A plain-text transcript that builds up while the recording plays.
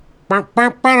So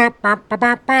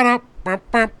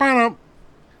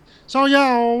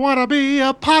y'all wanna be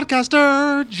a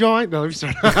podcaster? Join. No, let me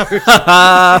start.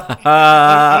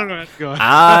 I don't know how to go.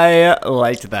 I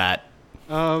liked that.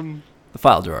 The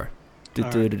file drawer.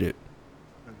 right.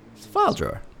 It's the file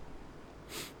drawer.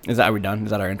 Are we done?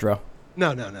 Is that our intro?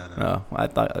 No. Oh, I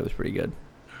thought that was pretty good.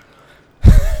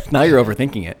 Now you're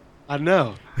overthinking it. I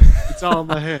know. It's all in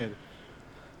my head.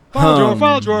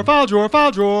 File drawer.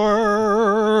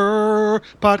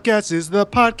 Podcast is doo-da.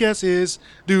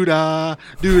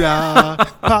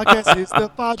 Podcast is the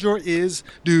file drawer is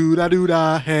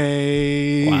doo-da.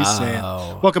 Hey, Wow.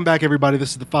 Sam. Welcome back, everybody.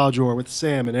 This is the file drawer with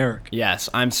Sam and Eric. Yes,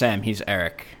 I'm Sam. He's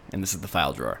Eric, and this is the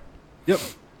file drawer. Yep.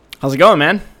 How's it going,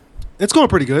 man? It's going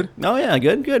pretty good. Oh yeah,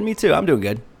 good. Me too. I'm doing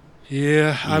good.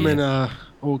 Yeah, I'm in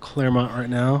Old Claremont right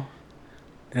now.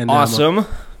 And Awesome.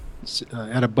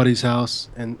 at a buddy's house,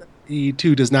 and he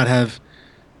too does not have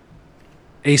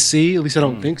AC. At least I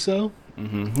don't think so.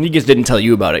 Mm-hmm. He just didn't tell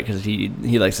you about it because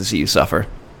he likes to see you suffer.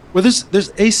 Well,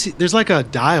 there's AC. There's like a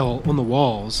dial on the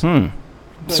walls.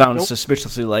 Sounds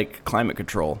suspiciously like climate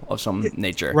control of some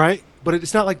nature, right? But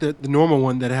it's not like the normal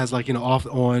one that has like off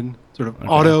on sort of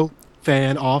auto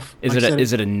fan off.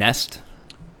 Is it a Nest?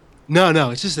 No.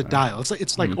 It's just a dial.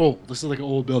 It's like old. This is like an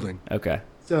old building. Okay.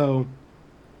 So,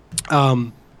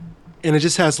 and it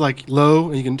just has like low,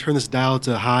 and you can turn this dial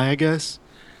to high, I guess.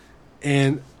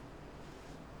 And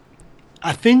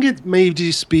I think it may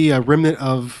just be a remnant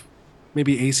of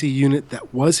maybe AC unit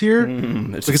that was here.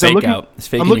 It's a fake out. It's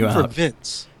faking you out. I'm looking for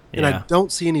vents, and I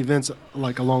don't see any vents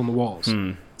like along the walls.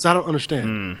 So I don't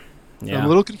understand. Yeah. So I'm a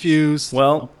little confused.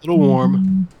 Well, a little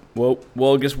warm.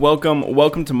 Well, just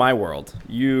welcome to my world.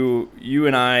 You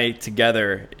and I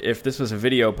together. If this was a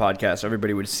video podcast,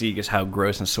 everybody would see just how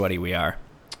gross and sweaty we are.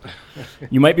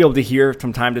 You might be able to hear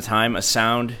from time to time a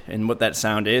sound, and what that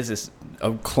sound is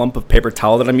a clump of paper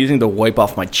towel that I'm using to wipe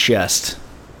off my chest.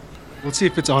 Let's see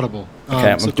if it's audible.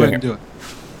 Okay, so I'm go ahead and do it.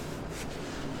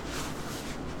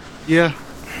 Yeah,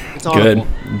 it's audible.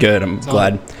 Good. I'm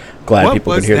glad What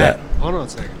people was could hear that. Hold on a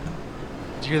second.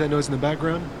 Did you hear that noise in the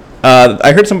background?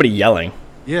 I heard somebody yelling.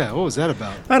 Yeah, what was that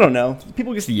about? I don't know.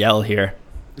 People just yell here.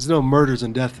 There's no murders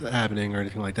and death happening or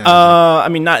anything like that. I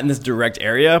mean, not in this direct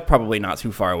area. Probably not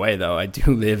too far away, though. I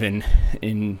do live in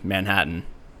Manhattan.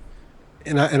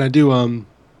 And I do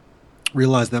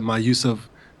realize that my use of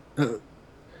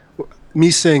me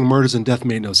saying murders and death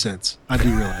made no sense. I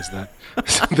do realize that.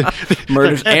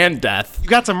 Murders and death. You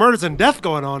got some murders and death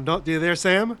going on, don't you there,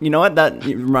 Sam? You know what? That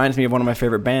reminds me of one of my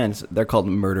favorite bands. They're called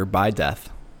Murder by Death.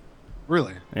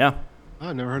 Really? Yeah.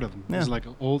 I've never heard of them. Yeah. Is it like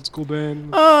an old school band?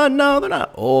 No, they're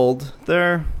not old.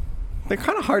 They're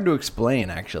kind of hard to explain,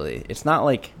 actually. It's not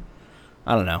like,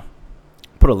 I don't know.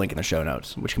 Put a link in the show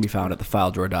notes, which can be found at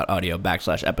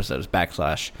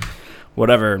thefiledrawer.audio/episodes/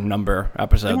 whatever number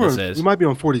episode this is. We might be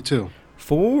on 42.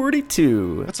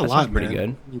 42. That's a lot, pretty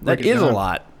man. good. That is a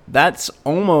lot. That's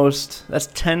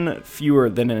 10 fewer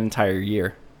than an entire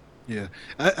year. Yeah.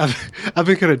 I've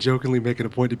been kind of jokingly making a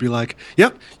point to be like,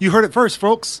 yep, you heard it first,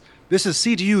 folks. This is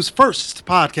CGU's first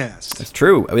podcast. That's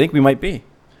true. I think we might be.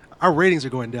 Our ratings are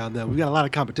going down, though. We've got a lot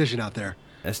of competition out there.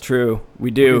 That's true. We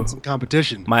do. Some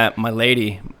competition. My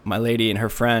lady and her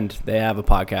friend, they have a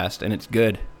podcast, and it's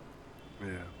good.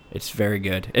 Yeah. It's very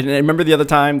good. And I remember the other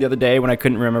day when I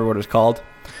couldn't remember what it was called.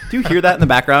 Do you hear that in the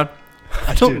background?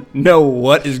 I don't know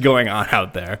what is going on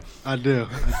out there. I do.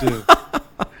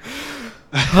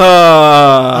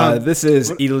 This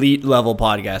is elite level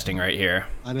podcasting right here.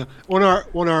 I know. They're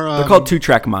called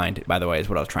 2-Track Mind, by the way, is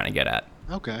what I was trying to get at.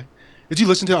 Okay. Did you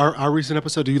listen to our recent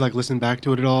episode? Do you listen back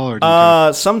to it at all?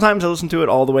 Or sometimes I listen to it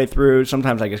all the way through.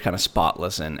 Sometimes I just kind of spot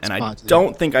listen. And I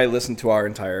don't think I listened to our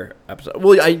entire episode.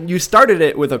 Well, you started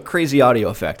it with a crazy audio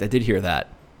effect. I did hear that.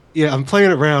 Yeah, I'm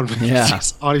playing around with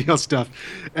this audio stuff.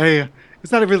 Hey,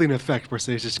 it's not really an effect per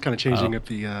se. It's just kind of changing up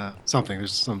the something.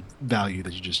 There's some value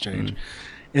that you just change.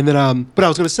 And then, but I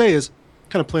was going to say is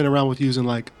kind of playing around with using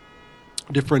like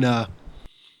different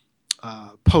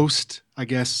post, I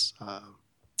guess,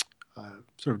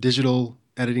 sort of digital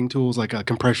editing tools like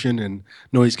compression and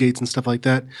noise gates and stuff like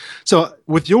that. So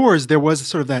with yours, there was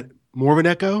sort of that more of an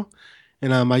echo.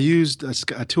 And I used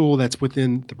a tool that's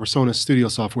within the Persona Studio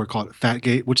software called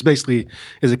Fatgate, which basically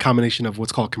is a combination of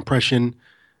what's called compression,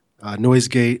 noise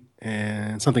gate,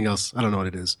 and something else. I don't know what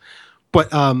it is.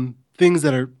 But things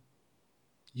that are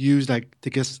used, I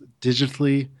guess,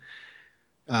 digitally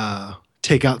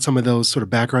take out some of those sort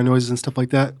of background noises and stuff like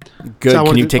that. Good. So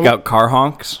can you take out car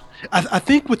honks? I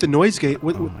think with the noise gate,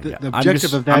 the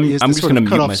objective of that is I'm to just sort going of to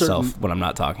cut mute off myself when I'm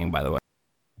not talking, by the way.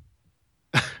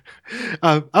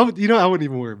 I wouldn't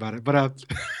even worry about it. But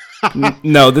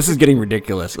No, this is getting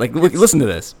ridiculous. Like, look, listen to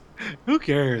this. Who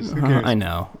cares? Who cares? I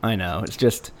know. It's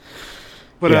just,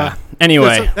 But yeah.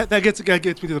 Anyway, that gets me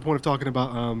to the point of talking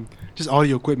about just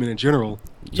audio equipment in general.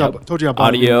 So yep. I told you I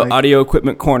bought a new mic. Audio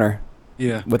equipment corner.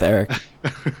 Yeah, with Eric.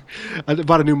 I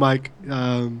bought a new mic.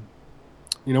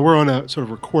 We're on a sort of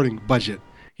recording budget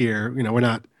here. We're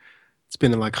not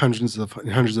spending like hundreds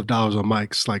of dollars on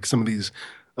mics like some of these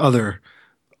other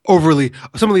overly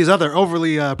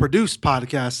produced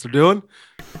podcasts are doing.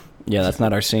 Yeah, that's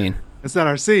not our scene. That's not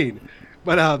our scene.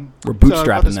 But we're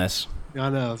bootstrapping this. I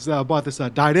know. So I bought this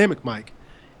dynamic mic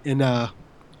in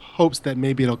hopes that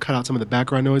maybe it'll cut out some of the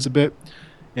background noise a bit.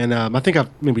 And I think I've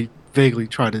maybe vaguely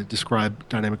tried to describe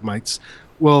dynamic mics.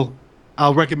 Well,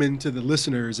 I'll recommend to the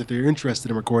listeners, if they're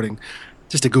interested in recording,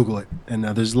 just to Google it. And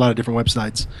there's a lot of different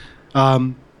websites.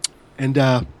 So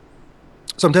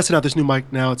I'm testing out this new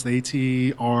mic now. It's the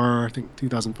ATR, I think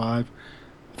 2005.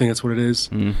 I think that's what it is.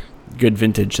 Good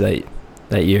vintage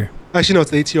that year. Actually, no,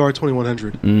 it's the ATR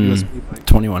 2100 USB mic.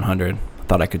 2100.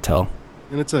 Thought I could tell.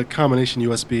 And it's a combination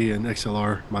USB and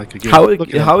XLR mic. Again,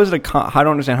 how is it I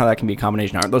don't understand how that can be a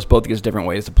combination. Aren't those both just different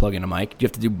ways to plug in a mic? Do you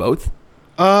have to do both?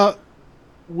 Yeah.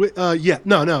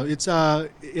 No. It's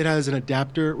it has an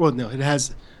adapter. Well, no, it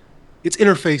has its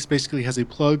interface basically has a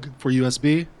plug for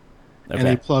USB and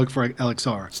a plug for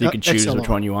LXR. So you can choose XLR. which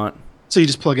one you want. So you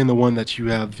just plug in the one that you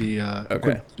have the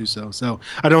equipment to do so. So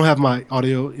I don't have my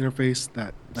audio interface.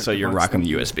 So you're rocking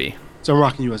the USB. So I'm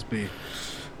rocking USB.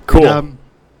 Cool. And,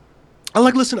 I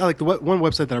like the one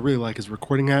website that I really like is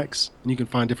Recording Hacks, and you can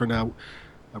find different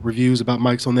reviews about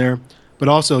mics on there. But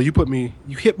also, you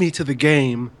hit me to the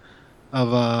game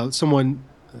of someone's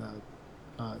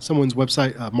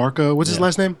website. Marco, what's his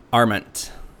last name?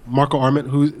 Arment. Marco Arment,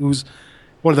 who's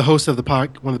one of the hosts of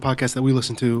one of the podcasts that we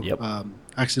listen to. Yep.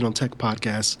 Accidental Tech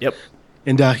Podcast. Yep.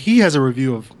 And he has a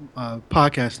review of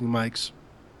podcasting mics.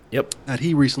 Yep. That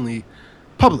he recently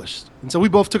published, and so we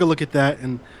both took a look at that.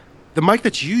 And the mic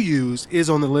that you use is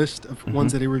on the list of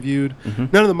ones that he reviewed.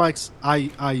 None of the mics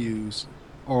I use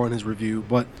are on his review,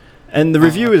 and the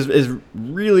review is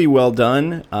really well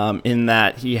done in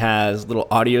that he has little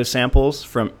audio samples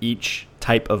from each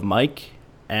type of mic,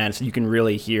 and so you can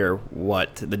really hear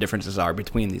what the differences are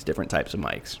between these different types of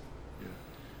mics.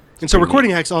 And so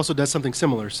Recording Hacks also does something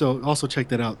similar, so also check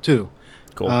that out too.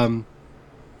 Cool.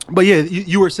 But yeah,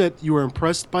 you were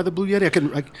impressed by the Blue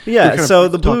Yeti. So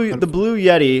the Blue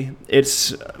Yeti,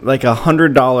 it's like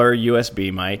 $100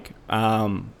 USB mic,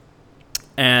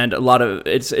 and a lot of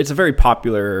it's a very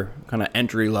popular kind of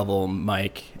entry level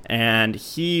mic. And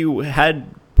he had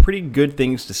pretty good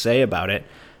things to say about it,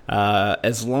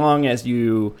 as long as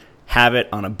you have it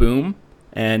on a boom.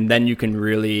 And then you can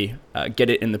really get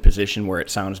it in the position where it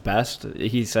sounds best.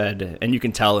 He said, and you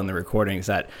can tell in the recordings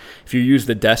that if you use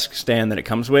the desk stand that it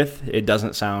comes with, it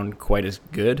doesn't sound quite as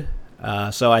good.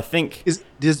 So I think...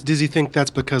 Does he think that's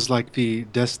because like the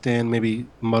desk stand maybe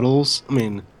muddles? I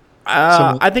mean...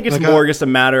 I think it's more just a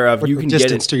matter of you can get it...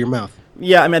 distance to your mouth.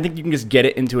 Yeah, I mean, I think you can just get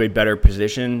it into a better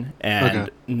position and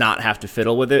not have to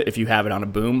fiddle with it if you have it on a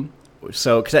boom.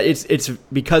 So because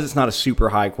it's not a super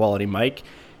high quality mic,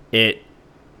 it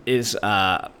is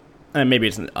and maybe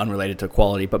it's unrelated to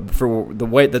quality, but for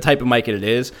the type of mic it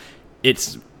is,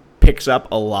 it picks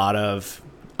up a lot of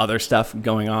other stuff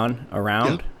going on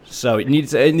around. So it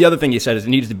needs, and the other thing you said is you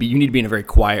need to be in a very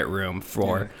quiet room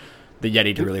for the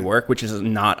Yeti to really work, which is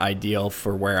not ideal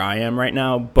for where I am right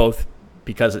now, both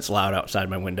because it's loud outside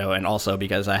my window and also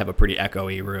because I have a pretty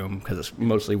echoey room because it's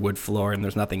mostly wood floor and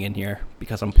there's nothing in here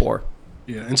because I'm poor.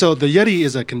 Yeah, and so the Yeti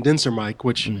is a condenser mic,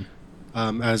 which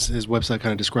as his website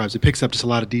kind of describes, it picks up just a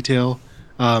lot of detail.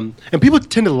 And people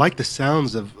tend to like the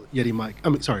sounds of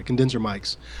condenser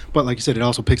mics. But like you said, it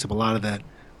also picks up a lot of that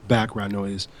background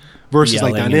noise versus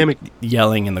like dynamic...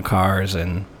 Yelling in the cars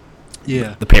and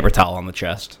the paper towel on the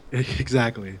chest.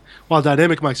 Exactly. While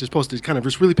dynamic mics are supposed to kind of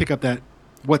just really pick up that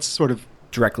what's sort of...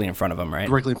 Directly in front of them, right?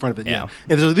 Directly in front of it, yeah.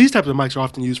 And so these types of mics are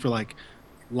often used for like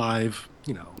live,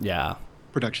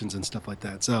 productions and stuff like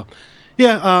that. So...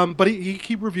 Yeah, but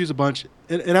he reviews a bunch,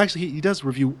 and actually he does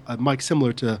review a mic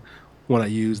similar to one I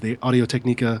use, the Audio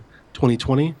Technica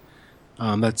 2020.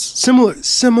 That's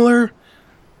similar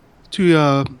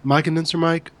to my condenser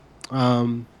mic,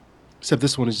 except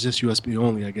this one is just USB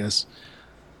only, I guess.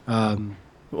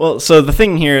 Well, so the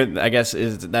thing here, I guess,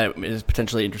 is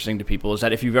potentially interesting to people is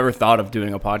that if you've ever thought of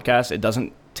doing a podcast, it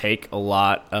doesn't take a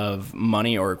lot of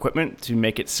money or equipment to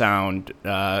make it sound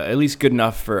at least good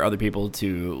enough for other people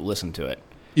to listen to it.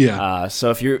 Yeah.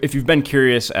 So if you've been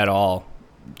curious at all,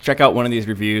 check out one of these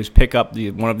reviews, pick up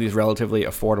one of these relatively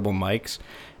affordable mics,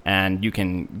 and you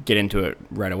can get into it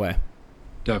right away.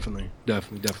 Definitely.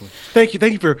 Thank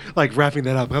you for like wrapping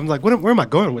that up. I'm like, where am I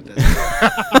going with this?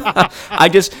 I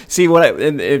just see what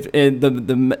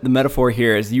the metaphor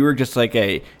here is. You were just like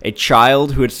a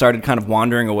child who had started kind of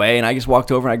wandering away, and I just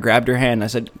walked over and I grabbed your hand and I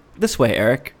said, "This way,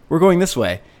 Eric. We're going this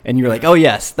way." And you were like, "Oh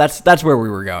yes, that's where we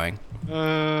were going."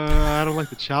 I don't like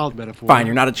the child metaphor. Fine,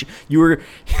 you're not you were.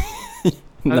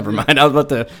 Never mind. I was about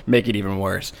to make it even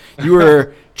worse. You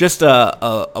were just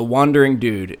a wandering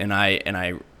dude, and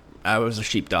I was a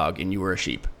sheepdog, and you were a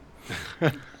sheep,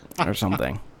 or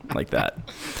something like that.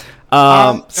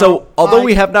 So, although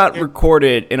we have not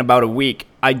recorded in about a week,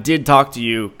 I did talk to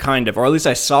you, kind of, or at least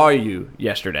I saw you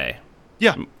yesterday.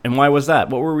 Yeah. And why was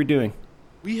that? What were we doing?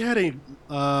 We had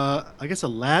I guess a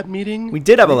lab meeting. We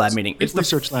did have a lab meeting. It's the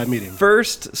research lab meeting.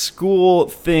 First school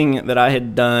thing that I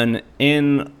had done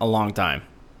in a long time.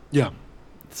 Yeah.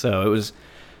 So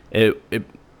it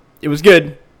was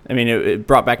good. I mean, it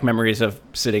brought back memories of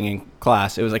sitting in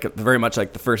class. It was like very much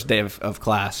like the first day of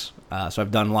class. So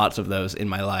I've done lots of those in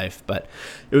my life, but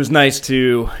it was nice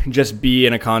to just be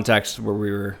in a context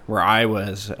where I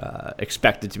was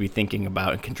expected to be thinking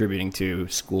about and contributing to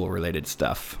school related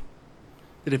stuff.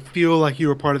 Did it feel like you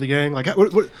were part of the gang? Like,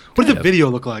 what did the video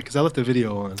look like? Because I left the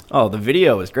video on. Oh, the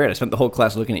video was great. I spent the whole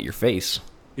class looking at your face.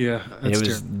 Yeah, it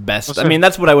was best. I mean,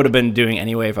 that's what I would have been doing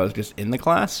anyway if I was just in the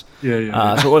class.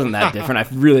 Yeah. So it wasn't that different.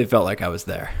 I really felt like I was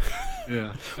there.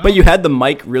 Yeah. But you had the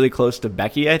mic really close to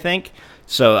Becky, I think,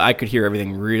 so I could hear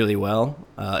everything really well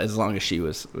as long as she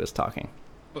was talking.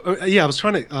 Yeah, I was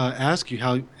trying to ask you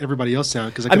how everybody else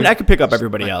sounded. Cause I mean, I could pick up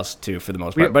everybody else, too, for the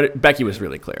most part. But Becky was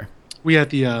really clear. We had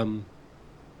the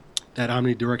that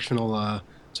omnidirectional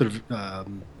sort of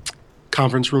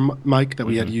conference room mic that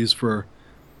we had used for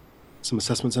some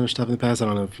assessment center stuff in the past. I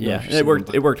don't know if you know if it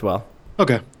worked. It worked well.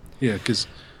 Okay, yeah, because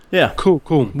cool.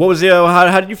 What was the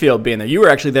how did you feel being there? You were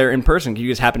actually there in person. You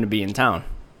just happened to be in town.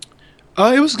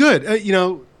 It was good.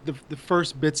 The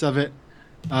first bits of it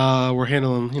were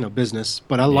handling business,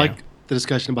 but I like the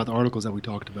discussion about the articles that we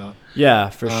talked about.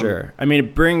 Yeah, for sure. I mean,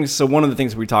 it brings so one of the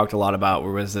things we talked a lot about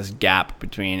was this gap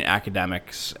between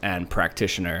academics and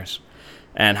practitioners,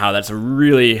 and how that's a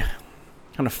really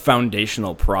kind of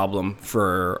foundational problem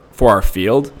for our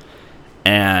field.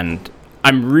 And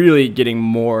I'm really getting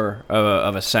more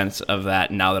of a sense of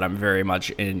that now that I'm very much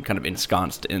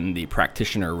ensconced in the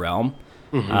practitioner realm.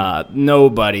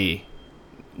 Nobody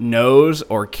knows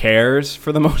or cares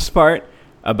for the most part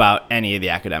about any of the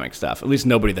academic stuff. At least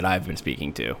nobody that I've been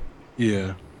speaking to.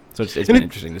 Yeah. So it's been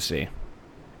interesting to see.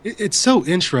 It's so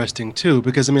interesting too,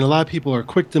 because I mean, a lot of people are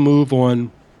quick to move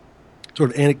on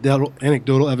sort of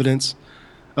anecdotal evidence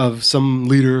of some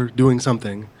leader doing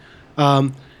something,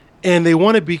 and they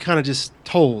want to be kind of just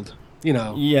told,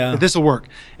 that this will work.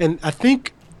 And I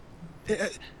think,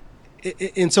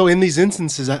 and so in these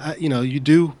instances, you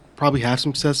do probably have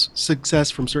some success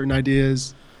from certain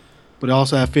ideas, but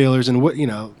also have failures. And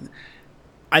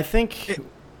I think.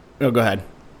 Go ahead.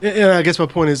 And I guess my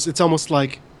point is, it's almost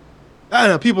like, I don't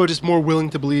know, people are just more willing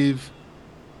to believe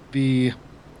the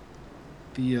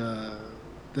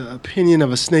opinion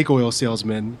of a snake oil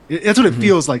salesman. That's what it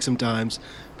feels like sometimes,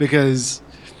 because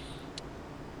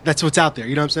that's what's out there.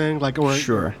 You know what I'm saying? Like, or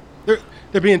sure,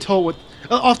 they're being told what.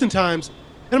 Oftentimes,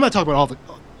 and I'm not talking about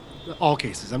all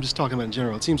cases. I'm just talking about in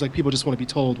general. It seems like people just want to be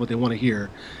told what they want to hear,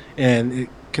 and it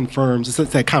confirms.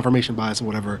 It's that confirmation bias or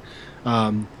whatever.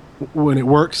 When it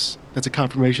works, that's a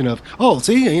confirmation of,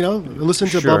 see, listen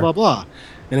to blah blah blah,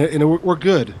 and we're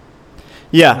good.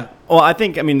 Yeah. Well, I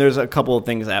think, there's a couple of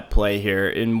things at play here.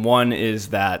 And one is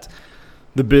that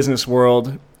the business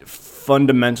world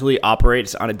fundamentally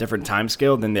operates on a different time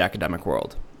scale than the academic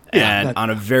world, and on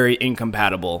a very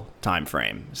incompatible time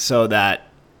frame. So that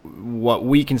what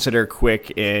we consider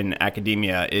quick in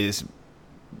academia is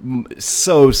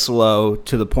so slow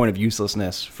to the point of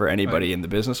uselessness for anybody in the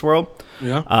business world.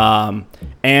 Yeah.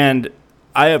 And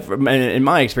I have, in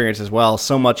my experience as well,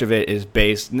 so much of it is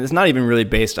based, and it's not even really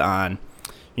based on,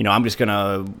 I'm just going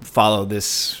to follow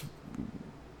this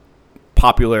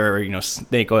popular,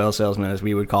 snake oil salesman, as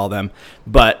we would call them,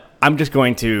 but I'm just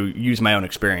going to use my own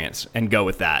experience and go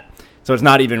with that. So it's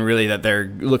not even really that they're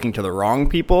looking to the wrong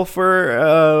people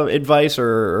for advice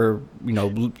or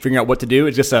figuring out what to do.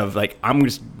 It's just I'm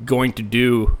just going to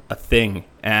do a thing,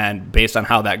 and based on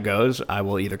how that goes, I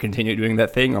will either continue doing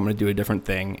that thing or I'm going to do a different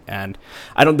thing. And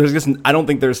I don't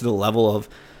think there's the level of,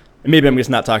 maybe I'm just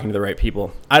not talking to the right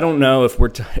people. I don't know if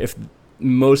if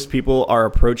most people are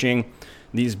approaching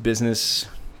these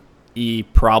business-y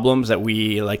problems that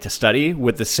we like to study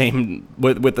with the same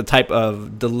with the type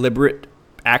of deliberate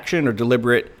action or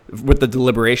with the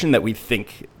deliberation that we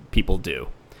think people do.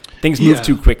 Things move Yeah.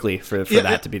 too quickly for Yeah,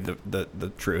 that to be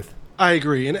the truth. I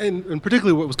agree. And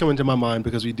particularly what was coming to my mind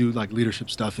because we do like leadership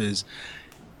stuff is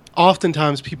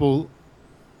oftentimes people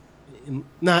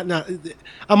not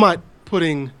I'm not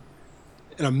putting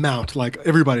an amount like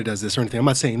everybody does this or anything. I'm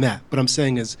not saying that, but I'm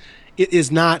saying is it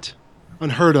is not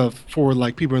unheard of for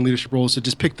like people in leadership roles to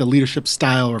just pick the leadership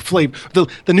style or flavor,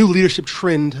 the new leadership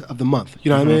trend of the month. You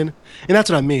know what I mean? And that's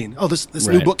what I mean. Oh, this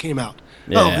new Right. book came out.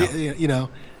 Oh, Yeah. you know,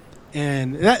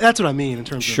 and that's what I mean in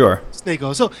terms of Sure. snake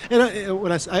oil. So when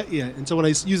yeah, and so when I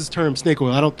use this term snake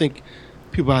oil, I don't think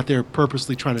people out there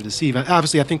purposely trying to deceive.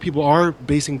 Obviously, I think people are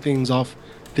basing things off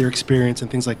their experience and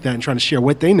things like that and trying to share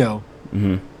what they know.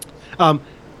 Um,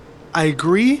 I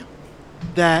agree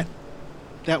that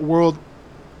that world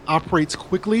operates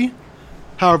quickly.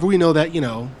 However, we know that,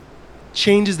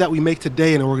 changes that we make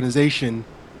today in an organization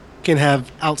can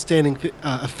have outstanding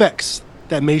effects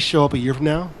that may show up a year from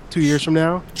now, 2 years from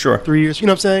now, Sure. 3 years. You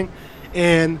know what I'm saying?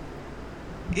 And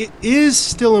it is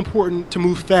still important to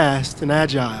move fast and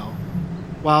agile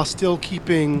while still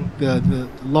keeping the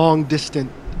long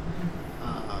distant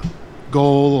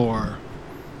goal or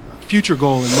future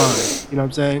goal in mind. You know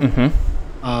what I'm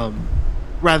saying?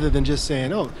 Rather than just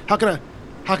saying, "Oh, how can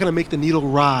I make the needle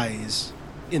rise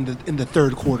in the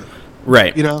third quarter?"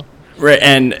 Right. You know? Right,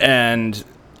 and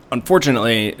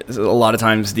unfortunately, a lot of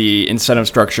times the incentive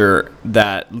structure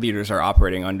that leaders are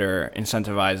operating under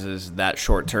incentivizes that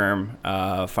short-term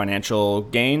financial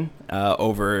gain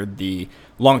over the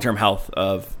long-term health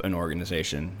of an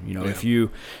organization. If you're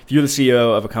the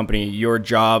CEO of a company, your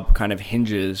job kind of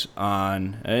hinges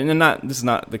on, and this is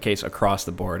not the case across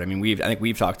the board. I mean, I think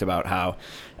we've talked about how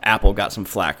Apple got some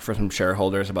flack for some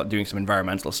shareholders about doing some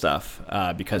environmental stuff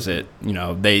because they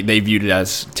viewed it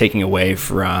as taking away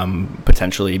from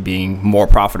potentially being more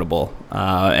profitable.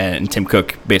 And Tim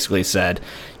Cook basically said,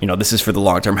 this is for the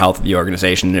long-term health of the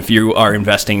organization. If you are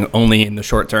investing only in the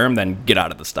short term, then get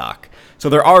out of the stock. So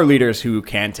there are leaders who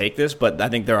can take this, but I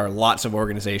think there are lots of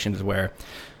organizations where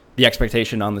the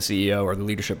expectation on the CEO or the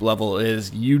leadership level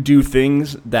is you do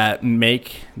things that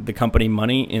make the company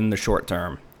money in the short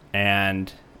term,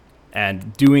 and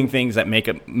doing things that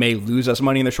may lose us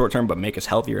money in the short term but make us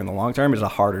healthier in the long term is a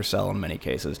harder sell in many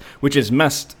cases, which is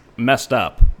messed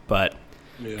up, but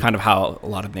kind of how a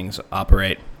lot of things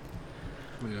operate.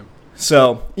 Yeah.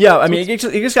 So, yeah, I mean, it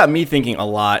just got me thinking a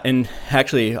lot, and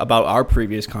actually about our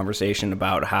previous conversation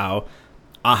about how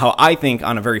I think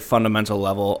on a very fundamental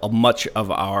level, much of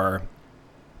our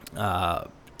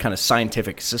kind of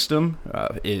scientific system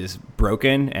is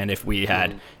broken, and if we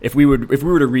were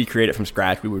to recreate it from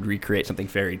scratch, we would recreate something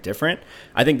very different.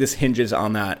 I think this hinges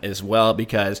on that as well,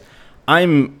 because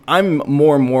I'm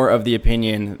more and more of the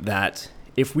opinion that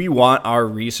if we want our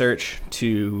research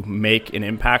to make an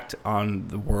impact on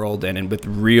the world and with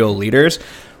real leaders,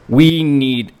 we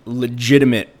need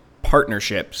legitimate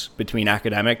partnerships between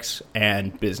academics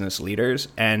and business leaders,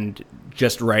 and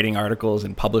just writing articles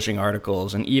and publishing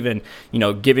articles and even,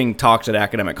 giving talks at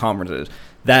academic conferences.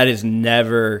 That is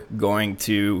never going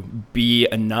to be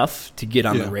enough to get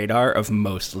on the radar of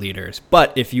most leaders.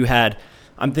 But if you had,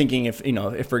 I'm thinking if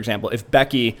for example, if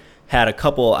Becky had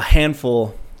a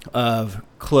handful of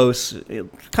close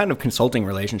kind of consulting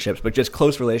relationships, but just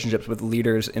close relationships with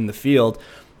leaders in the field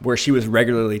where she was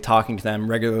regularly talking to them,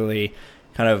 regularly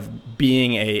kind of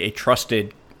being a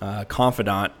trusted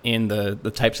confidant in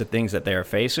the types of things that they're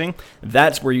facing,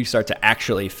 that's where you start to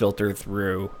actually filter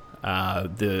through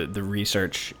the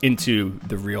research into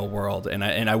the real world. And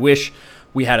I wish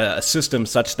we had a system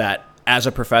such that as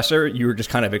a professor, you were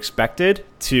just kind of expected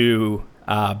to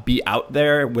be out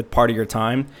there with part of your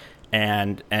time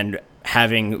and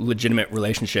having legitimate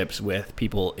relationships with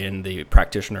people in the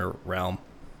practitioner realm.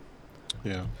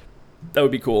 Yeah. That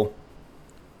would be cool.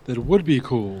 That would be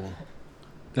cool.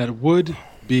 That would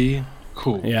be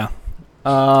cool. Yeah.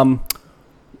 I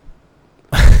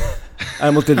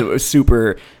almost did it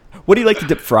super. What do you like to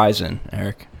dip fries in,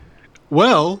 Eric?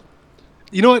 Well,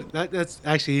 you know what? That's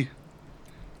actually,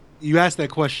 you asked that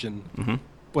question,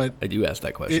 but I do ask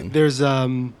that question. there's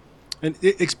and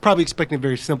it's probably expecting a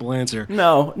very simple answer.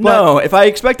 No. If I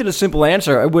expected a simple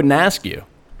answer, I wouldn't ask you.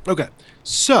 Okay,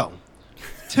 so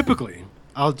typically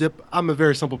I'll dip. I'm a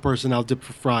very simple person. I'll dip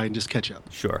for fry and just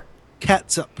ketchup. Sure.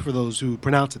 Catsup for those who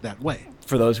pronounce it that way.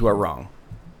 For those who are wrong.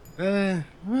 You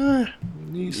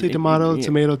say tomato,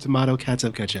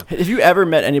 catsup, ketchup. Have you ever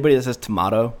met anybody that says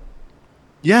tomato?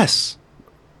 Yes.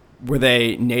 Were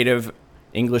they native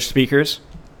English speakers?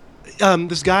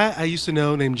 This guy I used to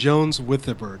know named Jones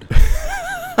Witherberg.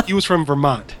 He was from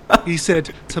Vermont. He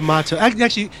said tomato.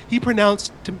 Actually, he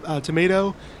pronounced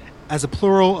tomato as a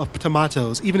plural of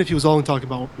tomatoes, even if he was only talking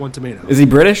about one tomato. Is he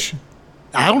British?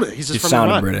 I don't know. He's just You from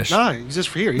sounded Iran. British. Nah, he's just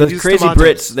from here. The He's crazy tomatoes.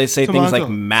 Brits, they say things like Tomato.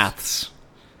 maths.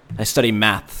 I study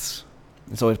maths.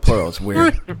 It's always plural. It's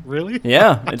weird. Really?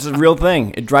 Yeah, it's a real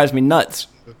thing. It drives me nuts.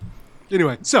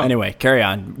 Anyway, Carry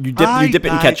on. You dip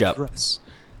it in ketchup. digress.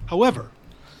 However,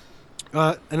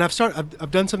 and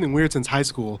I've done something weird since high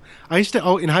school. I used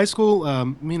to in high school,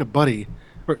 me and a buddy,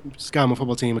 or this guy on my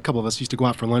football team, a couple of us used to go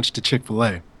out for lunch to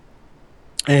Chick-fil-A,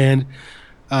 and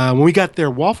when we got their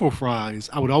waffle fries,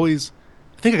 I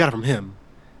think I got it from him.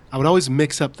 I would always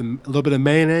mix up a little bit of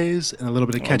mayonnaise and a little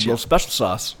bit of A ketchup. little special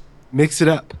sauce. Mix it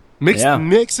up. Mix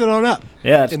it on up.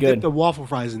 Yeah, that's and good. dip the waffle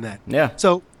fries in that. Yeah.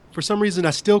 So for some reason, I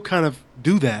still kind of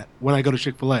do that when I go to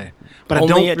Chick-fil-A, but I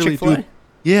Only don't at really Chick-fil-A? do.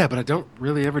 Yeah, but I don't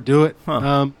really ever do it.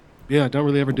 Huh. Yeah, I don't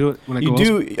really ever do it when I You go.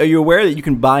 do? Are you aware that you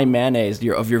can buy mayonnaise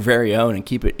of your very own and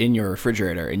keep it in your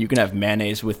refrigerator, and you can have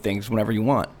mayonnaise with things whenever you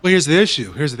want? Well, here's the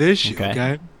issue.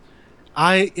 Okay.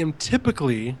 I am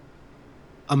typically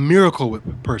a Miracle Whip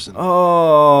person.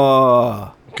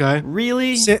 Oh, Okay.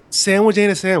 really? Sandwich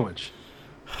ain't a sandwich.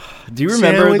 Do you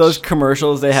remember Sandwich- those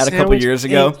commercials they had a couple sandwich years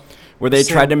ago ain't where they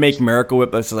tried to sandwich. make Miracle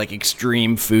Whip as like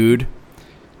extreme food?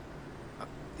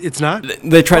 It's not.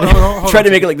 They tried Hold on, hold tried to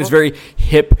on. make it like this very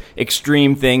hip,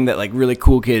 extreme thing that like really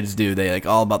cool kids do. They like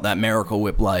all about that Miracle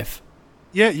Whip life.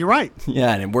 Yeah, you're right.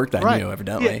 Yeah, and it worked on Right. you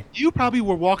evidently. Yeah, you probably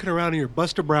were walking around in your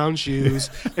Buster Brown shoes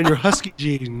and your Husky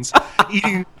jeans,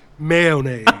 eating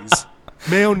mayonnaise.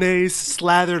 Mayonnaise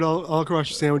slathered all across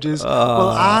your sandwiches. Well,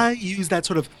 I use that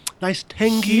sort of nice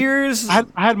tangy. Here's I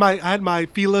had my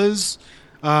filas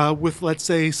with, let's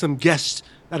say, some guest.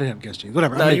 I didn't have guest jeans.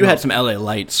 Whatever. no, you had some LA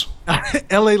Lights.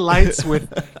 L.A. Lights with,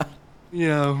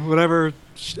 whatever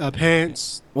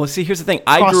pants. Well, see, here's the thing.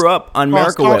 I Cross- grew up on cross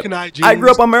Miracle Whip. Talking Eye I grew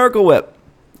jeans. up on Miracle Whip.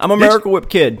 I'm a Did you? Miracle Whip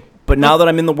kid. But now that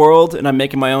I'm in the world and I'm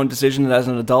making my own decisions as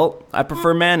an adult, I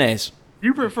prefer mayonnaise.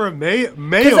 You prefer Because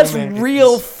mayonnaise? that's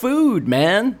real food,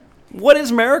 man. What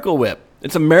is Miracle Whip?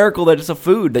 It's a miracle that it's a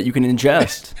food that you can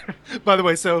ingest. By the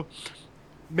way, so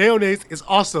mayonnaise is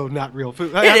also not real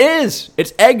food. It is.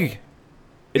 It's egg.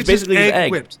 It's basically just just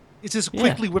egg. whipped. It's just Yeah.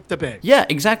 quickly whipped up egg. Yeah,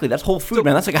 exactly. That's whole food, So-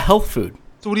 man. That's like a health food.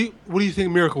 So what do you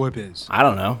think Miracle Whip is? I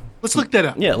don't know. Let's look that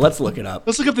up. Yeah, let's look it up.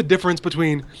 Let's look up the difference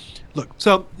between. Look,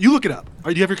 so you look it up.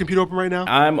 Do you have your computer open right now?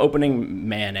 I'm opening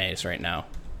mayonnaise right now.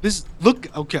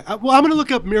 Okay. Well, I'm gonna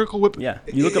look up Miracle Whip. Yeah,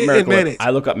 you look up and Miracle Whip. mayonnaise. I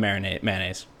look up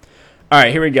mayonnaise. All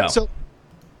right, here we go. So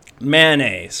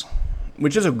Mayonnaise,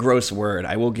 which is a gross word.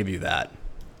 I will give you that.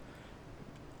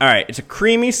 All right, it's a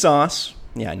creamy sauce.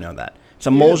 Yeah, I know that. It's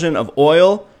an emulsion of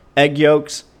oil, egg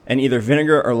yolks, and either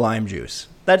vinegar or lime juice.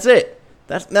 That's it.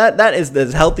 That is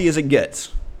as healthy as it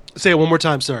gets. say it one more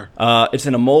time, sir. It's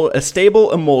a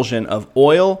stable emulsion of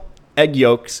oil, egg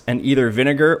yolks, and either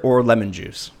vinegar or lemon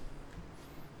juice.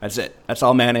 That's it. That's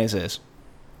all mayonnaise is.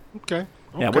 Okay.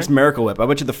 Yeah, what's Miracle Whip? I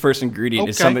bet you the first ingredient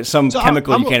is Okay. some So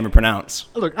chemical you can't even pronounce.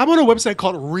 Look, I'm on a website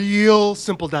called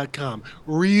realsimple.com.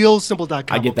 Realsimple.com.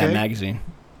 I get that okay? magazine.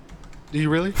 Do you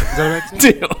really? Is that a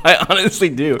magazine? Do I honestly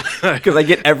do? Because I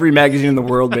get every magazine in the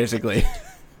world basically.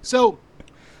 So,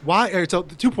 so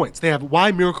the 2 points. They have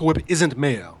why Miracle Whip isn't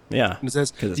mayo. Yeah, And it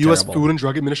says 'cause it's the U.S. terrible. Food and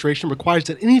Drug Administration requires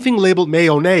that anything labeled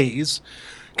mayonnaise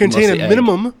contain Mostly a egg.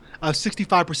 minimum of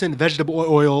 65% vegetable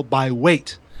oil by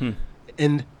weight.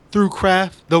 And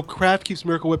though Kraft keeps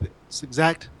Miracle Whip's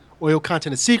exact oil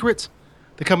content a secret,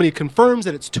 the company confirms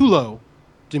that it's too low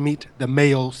to meet the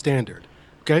mayo standard.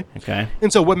 Okay? Okay.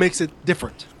 And so what makes it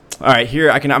different? All right, here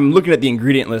I'm looking at the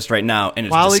ingredient list right now, and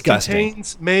it's While disgusting. it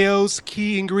contains mayo's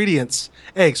key ingredients,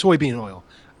 egg, soybean oil,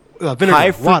 vinegar,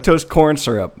 High water, fructose corn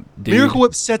syrup, dude. Miracle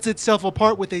Whip sets itself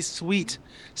apart with a sweet,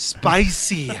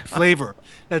 spicy flavor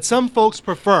that some folks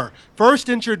prefer. First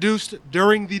introduced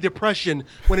during the Depression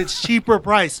when its cheaper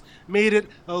price made it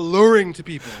alluring to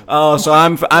people. Oh, so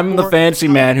I'm the fancy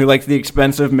man who likes the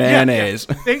expensive Yeah, mayonnaise.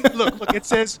 yeah. Look, it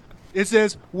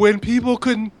says when people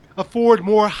couldn't afford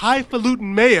more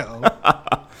highfalutin mayo,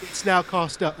 it's now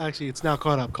caught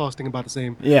up costing about the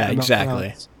same Yeah, amount exactly.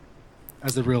 pounds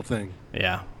as the real thing.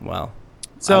 Yeah, well,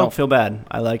 So- I don't feel bad.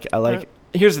 I like.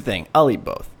 Here's the thing: I'll eat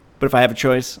both, but if I have a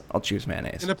choice, I'll choose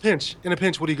mayonnaise. In a pinch,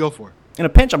 what do you go for? In a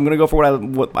pinch, I'm gonna go for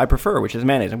what I prefer, which is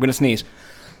mayonnaise. I'm gonna sneeze.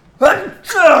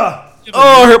 Oh,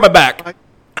 I hurt my back. Don't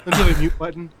you have a mute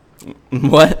button?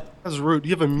 What? That's rude.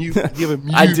 You have a mute.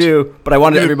 I do, but I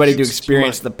wanted You everybody to mute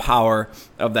experience too the power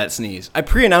of that sneeze. I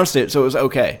pre-announced it, so it was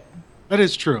okay. That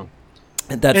is true.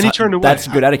 That's And he turned away. That's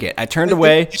good etiquette. I turned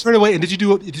away. You turned away, and did you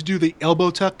do the elbow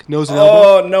tuck, nose and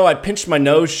elbow? Oh no! I pinched my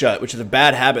nose shut, which is a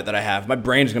bad habit that I have. My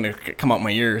brain's gonna come out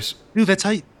my ears. Dude, that's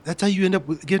how. That's how you end up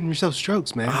getting yourself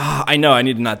strokes, man. I know I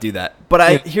need to not do that. But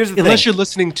Yeah. here's the Unless thing. you're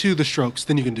listening to the Strokes,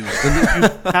 then you can do it. Then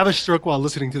if you have a stroke while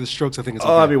listening to the Strokes, I think it's Oh,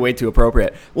 that'd okay. be way too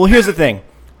appropriate. Well, here's the thing.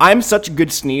 I'm such a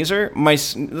good sneezer.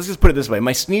 Let's just put it this way.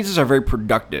 My sneezes are very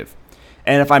productive.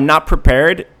 And if I'm not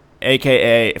prepared,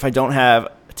 aka if I don't have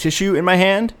tissue in my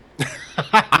hand,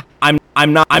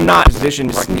 I'm not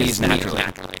positioned to sneeze naturally.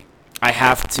 I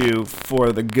have to,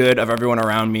 for the good of everyone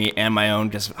around me and my own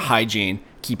just hygiene,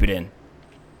 keep it in.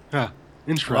 Huh.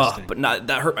 Interesting. But not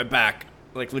that hurt my back,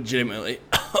 like legitimately.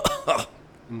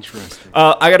 Interesting.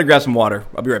 I gotta grab some water.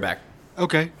 I'll be right back.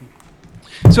 Okay.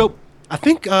 So I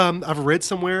think I've read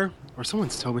somewhere, or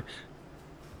someone's told me,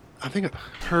 I think I've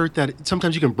heard that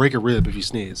sometimes you can break a rib if you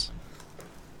sneeze.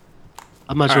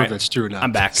 I'm not All sure right. if that's true or not.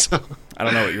 I'm back. So, I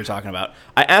don't know what you were talking about.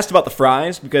 I asked about the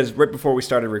fries because right before we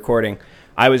started recording,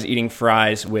 I was eating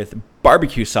fries with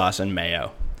barbecue sauce and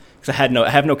mayo because I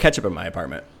have no ketchup in my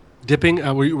apartment. dipping,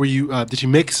 were you did you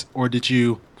mix or did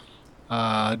you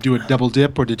do a double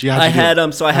dip or did you? I had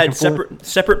so I back had and forth?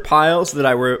 separate piles that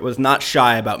I was not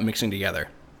shy about mixing together,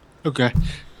 Okay.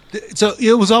 So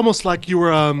it was almost like you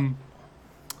were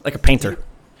like a painter.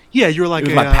 yeah, you were like It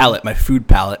was a, my palette, my food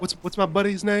palette. what's my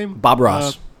buddy's name? Bob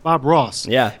Ross. Bob Ross.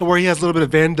 Yeah. Where he has a little bit of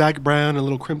Van Dyke brown and a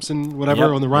little crimson whatever Yep,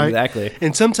 on the right. exactly.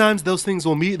 And sometimes those things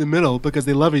will meet in the middle because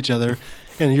they love each other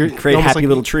and you're Create almost happy like,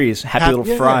 little trees, happy little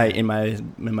yeah. fry in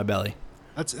my belly.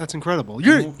 That's incredible.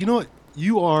 You know what?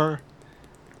 You are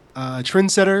a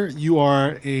trendsetter. You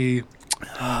are a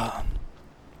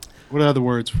what are other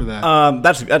words for that?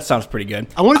 That sounds pretty good.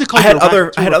 I wanted to call I you had a other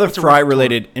what's a fry raconteur?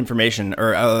 related information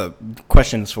or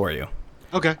questions for you.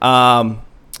 Okay.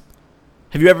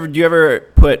 Do you ever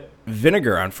put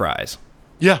vinegar on fries?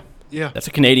 Yeah. Yeah. That's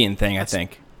a Canadian thing, I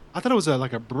think. I thought it was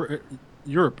like a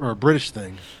Europe or a British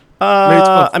thing. Maybe it's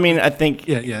both. I mean, I think.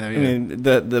 Yeah, yeah, I yeah. mean,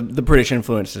 the British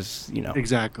influence is,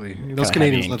 Exactly. kinda Those heavy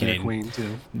Canadians and love their Canadian. queen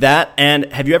too. That, and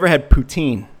have you ever had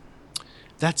poutine?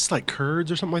 That's like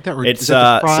curds or something like that. Or It's is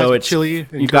that the fries so with it's chili.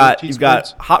 And you've curd, got cheese you've got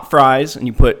curds? hot fries and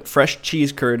you put fresh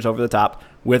cheese curds over the top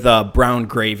with brown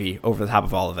gravy over the top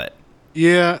of all of it.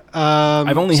 Yeah.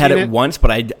 I've only had it once,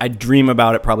 but I dream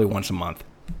about it probably once a month.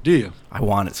 Do you? I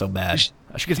want it so bad.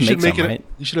 I should just You make should some, it. right?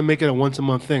 You should make it a once a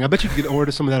month thing. I bet you could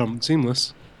order some of that on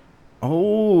Seamless.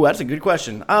 Oh, that's a good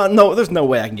question. No, there's no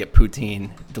way I can get poutine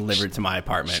delivered to my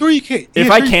apartment. Sure, you can. If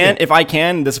Yeah, I sure you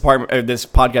can, this this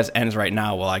podcast ends right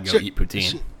now while I go eat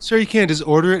poutine. Sure, you can. Just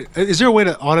order it. Is there a way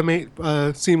to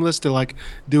automate Seamless to like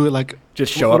do it like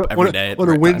Just show up every day at the on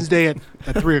a right time. Wednesday at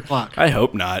 3:00? I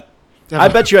hope not. Yeah. I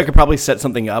bet you I could probably set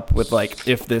something up with like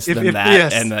if this If- then if- that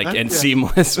yes, and like that- and yeah.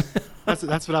 seamless.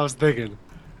 That's what I was thinking.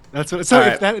 That's what. So All if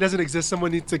right. that doesn't exist,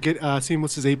 someone needs to get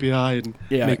Seamless's API and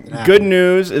Yeah. make it happen. Good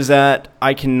news is that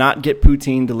I cannot get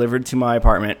poutine delivered to my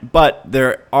apartment, but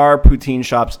there are poutine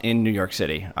shops in New York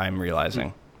City. I'm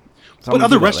realizing. So I'm But gonna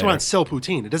other do that restaurants sell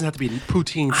poutine. It doesn't have to be a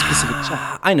poutine specific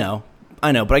shop. later.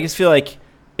 I know, but I just feel like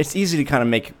it's easy to kind of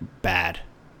make bad.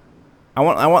 I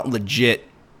want legit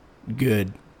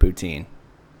good poutine.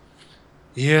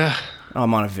 Yeah. Oh,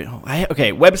 I'm on a video.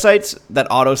 Okay, websites that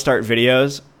auto start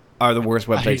videos are the worst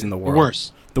I hate websites in the it. world. The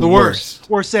worst. The worst.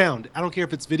 Worst sound. I don't care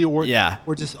if it's video Yeah.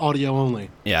 or just audio only.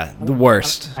 Yeah, the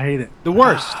worst. I hate it. The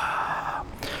worst.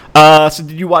 So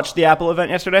did you watch the Apple event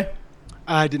yesterday?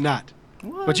 I did not.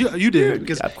 What? But you did Dude,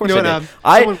 because of course you know I what, did.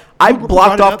 someone- I who blocked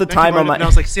brought it off up, the Becky time brought on it my. up, and I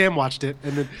was like, Sam watched it,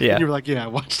 and then Yeah. you were like, yeah, I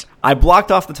watched. I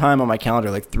blocked off the time on my calendar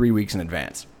like 3 weeks in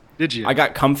advance. Did you? I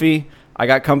got comfy.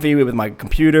 With my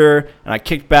computer, and I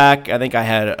kicked back. I think I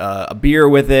had a beer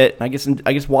with it. And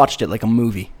I just watched it like a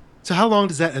movie. So how long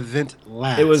does that event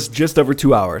last? It was just over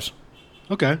 2 hours.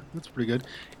 okay. That's pretty good.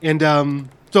 And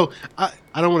so I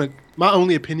don't want to. My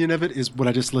only opinion of it is what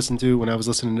I just listened to when I was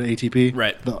listening to ATP,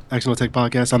 Right. The Accidental Tech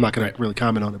podcast. I'm not going Right. to really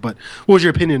comment on it, but what was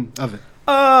your opinion of it?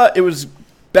 It was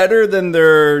better than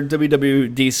their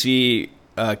WWDC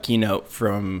keynote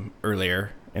from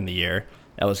earlier in the year.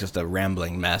 That was just a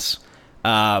rambling mess.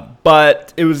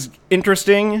 But it was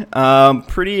interesting.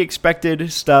 Pretty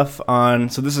expected stuff on.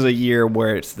 So this is a year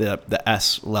where it's the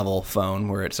S level phone,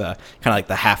 where it's kind of like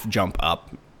the half jump up.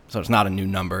 So it's not a new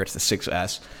number. It's the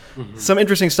 6S. Mm-hmm. Some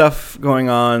interesting stuff going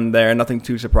on there. Nothing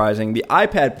too surprising. The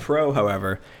iPad Pro,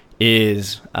 however,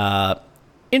 is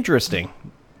interesting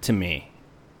to me.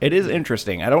 It is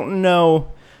interesting. I don't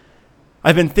know.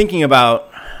 I've been thinking about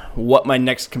what my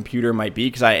next computer might be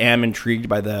because I am intrigued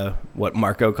by what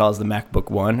Marco calls the MacBook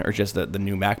One, or just the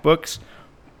new MacBooks.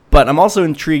 But I'm also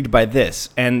intrigued by this,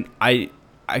 and I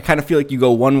kind of feel like you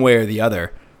go one way or the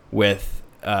other with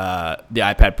the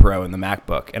iPad Pro and the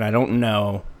MacBook, and I don't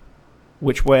know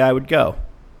which way I would go.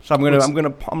 So I'm gonna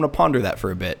ponder that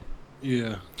for a bit.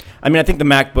 Yeah. I mean, I think the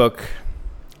MacBook,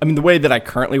 the way that I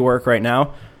currently work right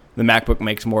now, the MacBook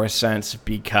makes more sense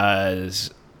because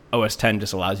OS 10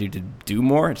 just allows you to do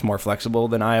more. It's more flexible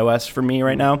than iOS for me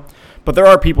right now. But there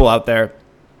are people out there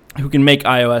who can make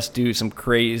iOS do some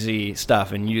crazy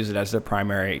stuff and use it as their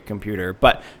primary computer.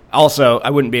 But also, I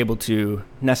wouldn't be able to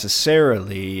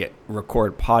necessarily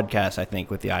record podcasts, I think,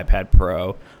 with the iPad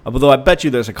Pro. Although I bet you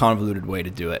there's a convoluted way to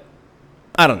do it.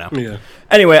 I don't know. Yeah.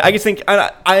 Anyway, I just think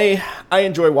I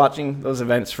enjoy watching those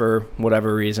events for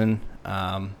whatever reason.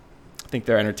 I think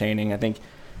they're entertaining.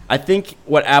 I think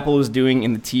what Apple is doing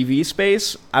in the TV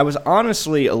space, I was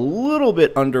honestly a little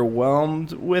bit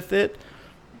underwhelmed with it,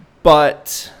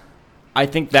 but I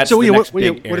think that's the next big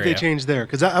area. What did they change there?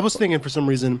 Because I was thinking for some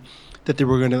reason that they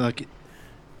were going to like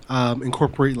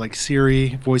incorporate like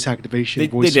Siri voice activation,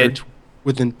 voice search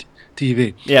within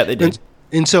TV. Yeah, they did.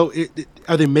 And so,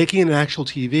 are they making an actual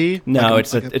TV? No,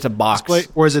 it's a box, display,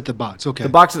 or is it the box? Okay, the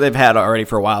box that they've had already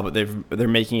for a while, but they're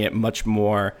making it much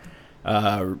more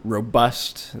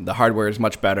robust. The hardware is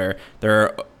much better.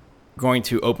 They're going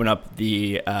to open up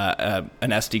an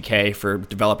SDK for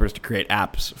developers to create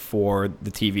apps for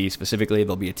the TV specifically.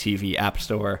 There'll be a TV app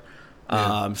store.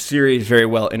 Yeah. Siri is very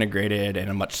well integrated and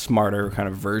a much smarter kind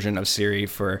of version of Siri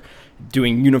for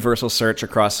doing universal search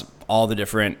across all the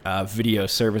different video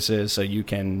services. So you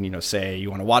can, say you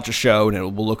want to watch a show and it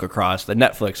will look across the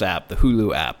Netflix app, the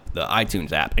Hulu app, the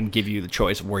iTunes app, and give you the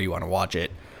choice of where you want to watch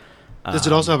it. Does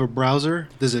it also have a browser?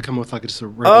 Does it come with like just a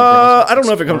regular browser? I don't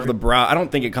know if it comes with a browser. I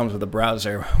don't think it comes with a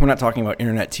browser. We're not talking about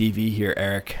internet TV here,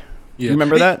 Eric. Yeah. Do you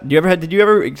remember that? Did you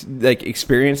ever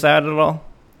experience that at all?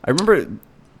 I remember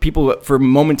people for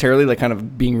momentarily like kind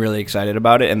of being really excited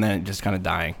about it and then just kind of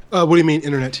dying. What do you mean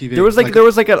internet TV? There was I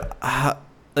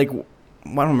don't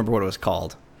remember what it was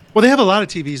called. Well, they have a lot of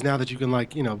TVs now that you can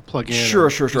plug in.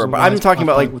 Sure. But I'm talking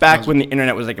about like back when the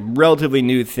internet was like a relatively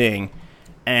new thing,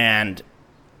 and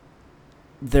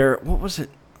what was it?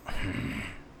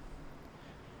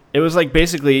 It was like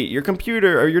basically your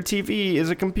computer or your TV is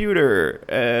a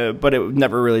computer, but it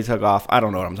never really took off. I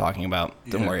don't know what I'm talking about.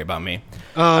 Don't worry about me.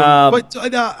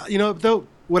 Though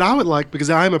what I would like, because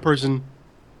I'm a person,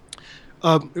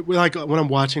 like when I'm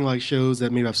watching like shows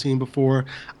that maybe I've seen before,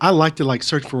 I like to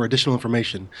search for additional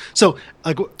information. So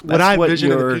like what I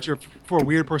envision in the future for a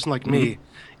weird person like me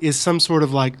is some sort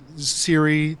of like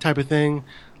Siri type of thing.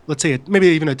 Let's say maybe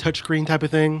even a touchscreen type of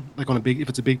thing, like if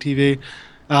it's a big TV.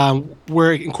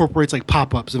 Where it incorporates like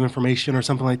pop-ups of information or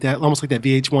something like that, almost like that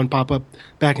VH1 pop-up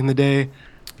back in the day.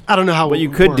 I don't know how. What you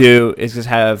could do is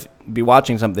just be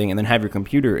watching something and then have your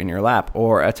computer in your lap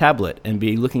or a tablet and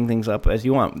be looking things up as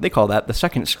you want. They call that the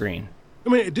second screen. I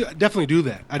mean, definitely do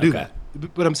that. I do that.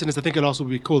 But I'm saying is I think it'd also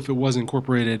be cool if it was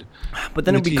incorporated. But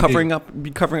then it'd be covering up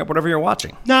whatever you're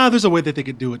watching. Nah, there's a way that they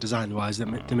could do it design-wise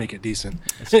to make it decent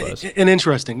and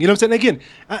interesting. You know what I'm saying? Again,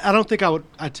 I don't think I would.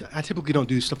 I typically don't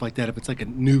do stuff like that if it's like a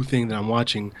new thing that I'm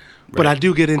watching. Right. But I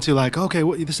do get into like, okay,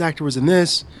 this actor was in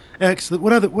this. X.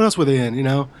 What else were they in?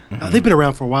 They've been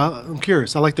around for a while. I'm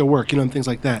curious. I like their work. And things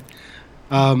like that.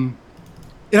 And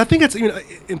I think that's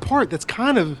in part that's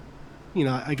kind of,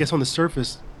 I guess on the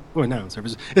surface. Well, not on the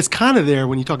surface. It's kind of there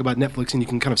when you talk about Netflix and you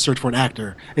can kind of search for an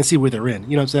actor and see where they're in.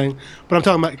 You know what I'm saying? But I'm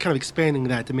talking about kind of expanding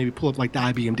that to maybe pull up like the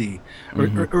IBMD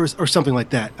or something like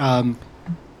that. I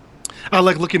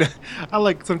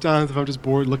like sometimes if I'm just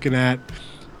bored looking at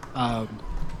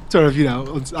sort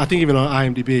of, I think even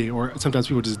on IMDb or sometimes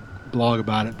people just blog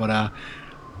about it. But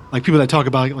like people that talk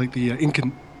about like the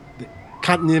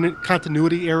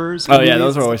continuity errors. Oh yeah,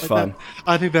 those are always fun.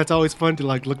 I think that's always fun to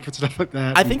like look for stuff like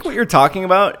that. I think what you're talking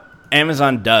about,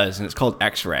 Amazon does, and it's called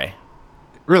X-Ray.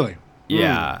 Really?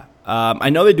 Yeah.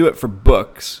 I know they do it for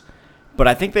books, but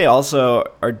I think they also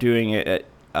are doing it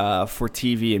for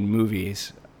TV and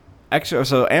movies.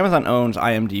 So Amazon owns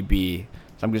IMDb.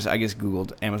 So I just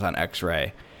Googled Amazon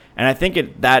X-Ray, and I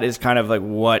think that is kind of like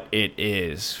what it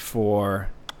is for.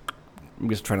 I'm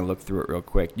just trying to look through it real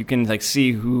quick. You can like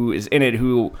see who is in it,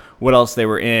 what else they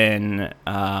were in.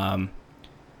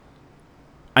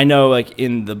 I know like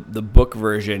in the book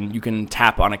version, you can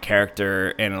tap on a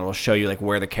character and it'll show you like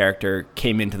where the character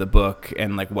came into the book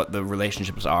and like what the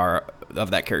relationships are of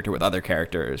that character with other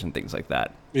characters and things like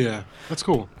that. Yeah, that's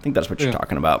cool. I think that's what you're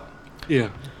talking about.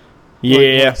 Yeah.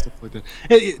 Yeah. Stuff like that.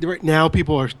 Right now,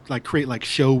 people are like create like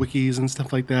show wikis and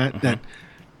stuff like that that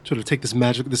sort of take this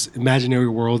imaginary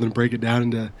world and break it down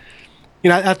into,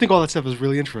 I think all that stuff is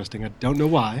really interesting. I don't know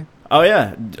why. Oh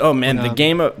yeah. Oh man,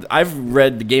 I've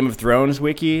read the Game of Thrones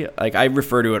wiki. Like I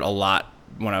refer to it a lot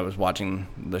when I was watching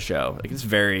the show. Like it's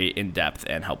very in depth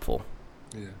and helpful.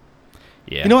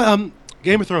 Yeah. You know what?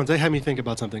 Game of Thrones. They had me think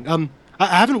about something.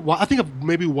 I haven't. I think I've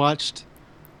maybe watched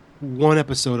one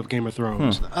episode of Game of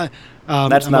Thrones. That's I'm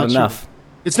not not sure. enough.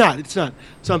 It's not. It's not.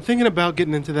 So I'm thinking about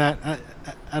getting into that.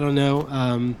 I don't know.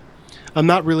 I'm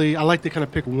not really. I like to kind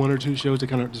of pick one or two shows to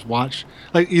kind of just watch,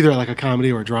 like either like a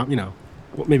comedy or a drama.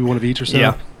 Maybe one of each or so.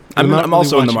 Yeah, But not I'm really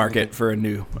also in the watching market anything. for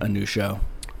a new show.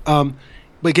 Um,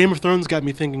 but Game of Thrones got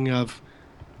me thinking of,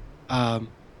 um,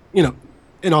 you know,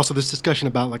 and also this discussion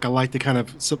about like I like to kind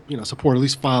of support, at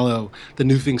least follow the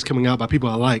new things coming out by people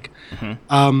I like.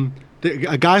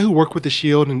 A guy who worked with the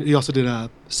Shield and he also did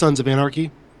Sons of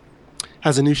Anarchy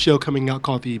has a new show coming out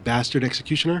called The Bastard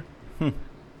Executioner,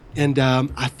 and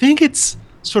I think it's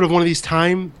sort of one of these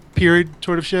time period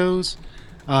sort of shows.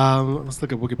 Let's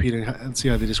look at Wikipedia and see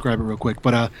how they describe it real quick.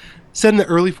 But set in the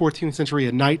early 14th century,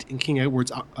 a knight in King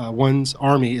Edward's I's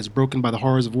army is broken by the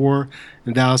horrors of war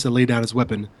and vows to lay down his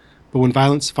weapon. But when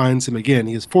violence finds him again,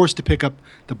 he is forced to pick up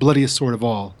the bloodiest sword of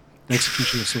all, the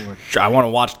executioner sword. I want to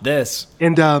watch this.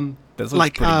 And This looks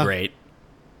like pretty great.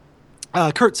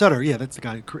 Kurt Sutter, yeah, that's the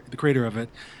guy, the creator of it.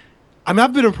 I mean,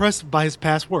 I've been impressed by his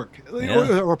past work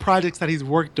or projects that he's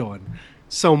worked on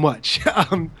so much.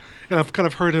 And I've kind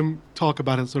of heard him talk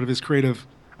about his creative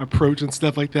approach and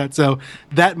stuff like that. So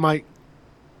that might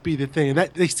be the thing. And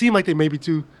that they seem like they may be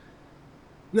too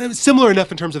similar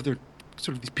enough in terms of their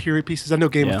sort of these period pieces. I know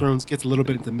Game of Thrones gets a little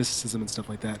bit into mysticism and stuff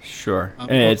like that. Sure,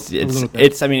 and A it's little bit.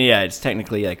 it's I mean, yeah, it's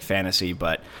technically like fantasy,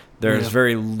 but there's Yeah.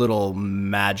 very little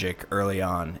magic early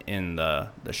on in the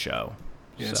show.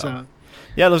 Yeah, So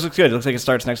yeah, this looks good. It looks like it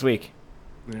starts next week.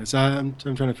 so I'm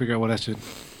trying to figure out what I should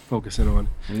focus in on.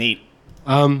 Neat.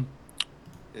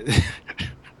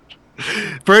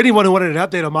 For anyone who wanted an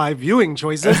update on my viewing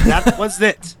choices, that was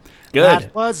it. Good.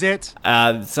 That was it.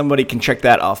 Somebody can check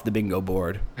that off the bingo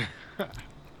board.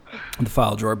 The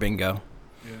file drawer bingo.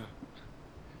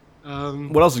 Yeah.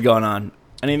 What else is going on?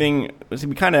 Anything?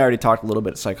 We kind of already talked a little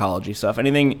bit of psychology stuff.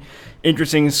 Anything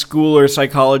interesting, school or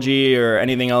psychology or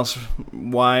anything else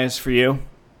wise for you?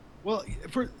 Well,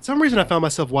 for some reason, I found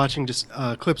myself watching just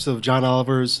clips of John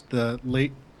Oliver's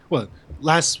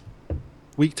last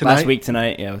week tonight. Last week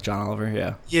tonight, yeah, with John Oliver,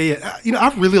 yeah. Yeah.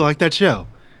 I really like that show.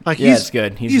 Like, Yeah, it's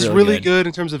good. He's really really good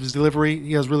in terms of his delivery.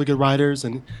 He has really good writers,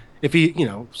 and if he,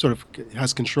 sort of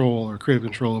has control or creative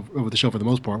control over the show for the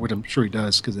most part, which I'm sure he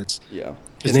does because it's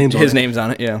his name's on it. name's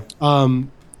on it, yeah.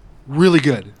 Really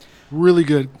good,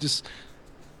 just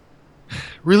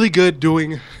really good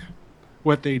doing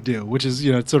what they do, which is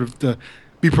sort of to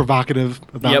be provocative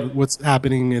about what's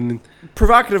happening and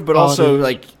Provocative, but also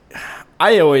like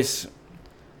I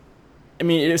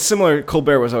mean, it's similar.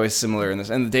 Colbert was always similar in this,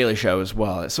 and the Daily Show as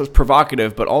well. So it's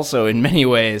provocative, but also in many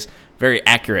ways very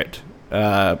accurate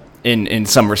in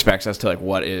some respects as to like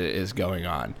what is going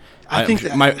on. I think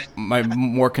that, my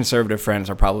more conservative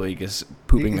friends are probably just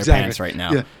pooping their pants right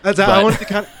now. Yeah, I wanted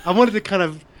to kind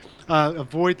of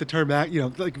avoid the term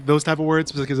like those type of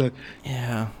words because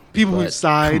people who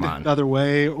side the other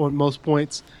way on most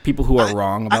points, people who are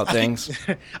wrong about things.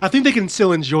 I think they can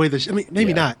still enjoy this. I mean,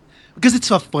 maybe not because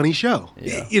it's a funny show,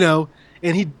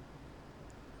 and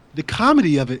the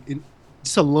comedy of it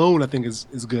just alone I think is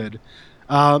good.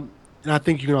 And I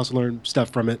think you can also learn stuff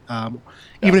from it.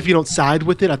 Even if you don't side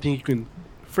with it, I think you can.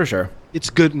 For sure. It's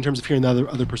good in terms of hearing the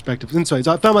other perspectives. And so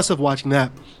I found myself watching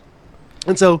that.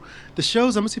 And so the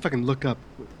shows, I'm going to see if I can look up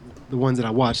the ones that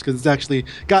I watched because it's actually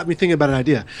got me thinking about an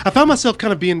idea. I found myself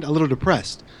kind of being a little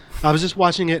depressed. I was just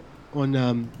watching it on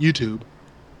YouTube.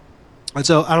 And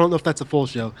so I don't know if that's a full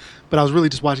show, but I was really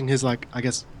just watching his, like, I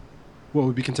guess, what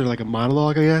would be considered like a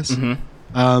monologue, I guess.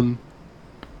 Mm-hmm.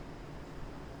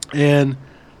 And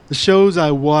the shows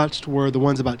I watched were the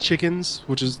ones about chickens,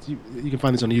 which is you can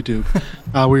find this on YouTube,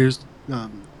 where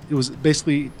it was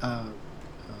basically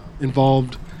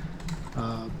involved.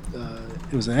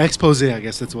 It was an expose, I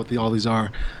guess that's what all these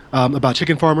are, about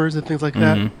chicken farmers and things like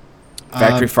that.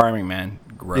 Factory farming, man,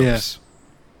 gross.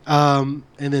 Yeah. And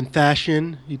then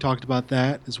fashion, he talked about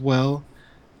that as well,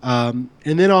 and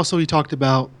then also he talked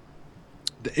about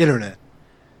the internet,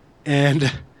 and.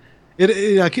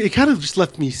 It kind of just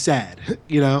left me sad,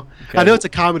 Okay. I know it's a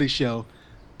comedy show,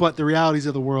 but the realities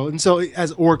of the world. And so,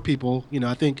 as org people,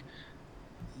 I think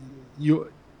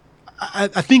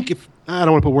I think if I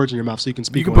don't want to put words in your mouth, so you can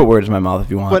speak. You can put words in my mouth if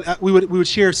you want. But we would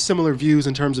share similar views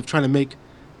in terms of trying to make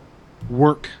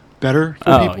work better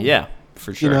for people. Oh yeah,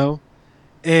 for sure.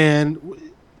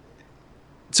 And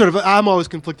sort of, I'm always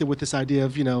conflicted with this idea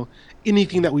of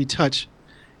anything that we touch.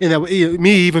 And that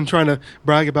me even trying to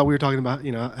brag about, we were talking about,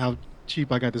 how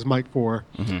cheap I got this mic for.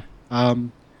 Mm-hmm.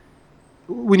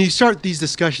 When you start these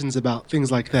discussions about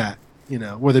things like that,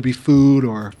 whether it be food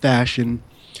or fashion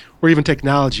or even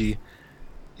technology,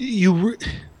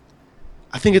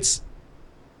 I think it's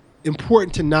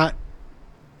important to not.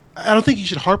 I don't think you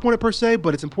should harp on it per se,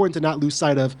 but it's important to not lose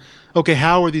sight of, okay,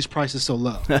 how are these prices so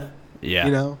low? You Yeah.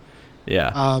 know, Yeah.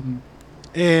 um,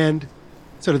 and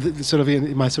sort of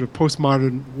in my sort of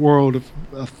postmodern world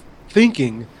of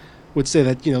thinking, would say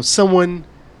that someone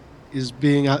is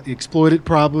being exploited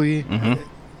probably Mm-hmm.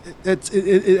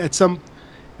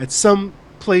 at some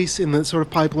place in the sort of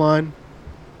pipeline,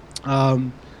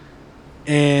 um,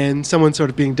 and someone sort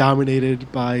of being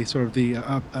dominated by sort of the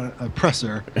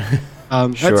oppressor.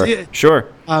 That's Sure. it. Sure.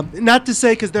 Not to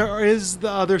say, because there is the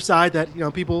other side that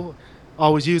people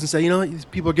always use and say, these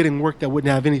people are getting work that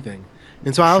wouldn't have anything,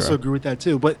 and so I also Sure. agree with that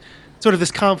too. But sort of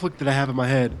this conflict that I have in my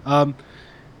head,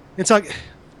 it's like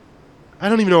I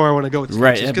don't even know where I want to go with this Right.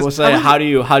 conversation And because what's like, what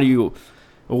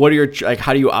are your like?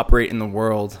 How do you operate in the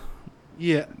world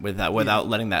yeah, with that yeah, without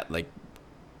letting that like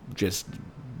just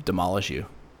demolish you?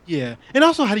 yeah, and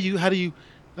also how do you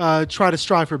try to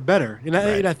strive for better? Right.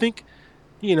 And I think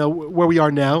where we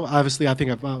are now. Obviously, I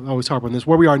think I always harp on this.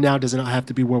 Where we are now does not have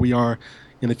to be where we are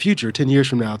in the future, 10 years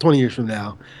from now, 20 years from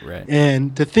now, Right.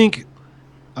 and to think.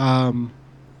 Um,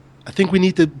 I think we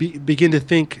need to begin to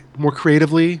think more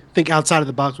creatively, think outside of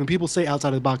the box. When people say outside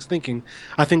of the box thinking,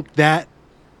 I think that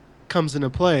comes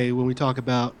into play when we talk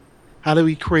about how do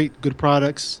we create good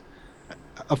products,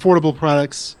 affordable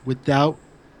products without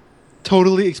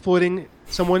totally exploiting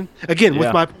someone. Again, with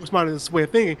Yeah. my postmodernist way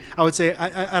of thinking, I would say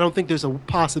I don't think there's a I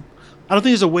don't think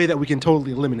there's a way that we can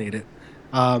totally eliminate it.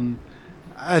 Um,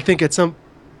 I think to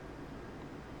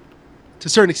a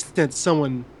certain extent,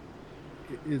 someone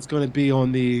is going to be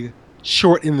on the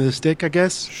short end of the stick, I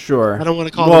guess. I Sure. don't want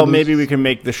to call Well, them maybe we losers. can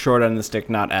make the short end of the stick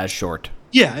not as short.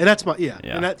 Yeah, and that's my Yeah.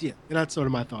 and that's sort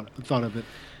of my thought of it.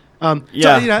 So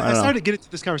Yeah. I I don't know. started to get into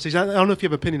this conversation. I don't know if you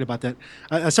have an opinion about that.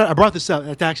 I brought this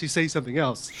up to actually say something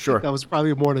else Sure. that was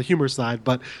probably more on the humor side,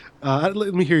 but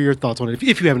let me hear your thoughts on it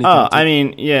if you have any thoughts. I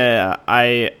mean, yeah.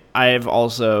 I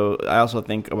also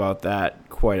think about that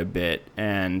quite a bit,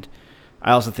 and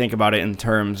I also think about it in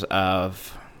terms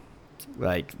of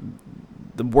like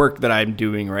the work that I'm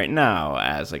doing right now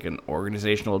as like an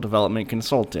organizational development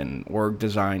consultant, org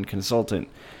design consultant.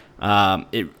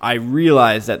 I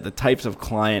realize that the types of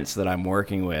clients that I'm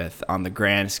working with on the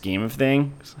grand scheme of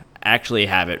things actually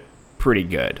have it pretty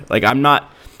good. Like Yeah.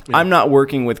 I'm not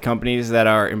working with companies that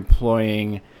are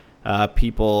employing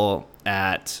people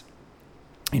at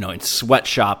in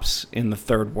sweatshops in the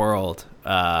third world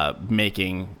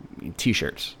making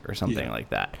T-shirts or something Yeah. like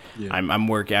that. Yeah. I'm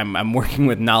working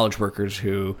with knowledge workers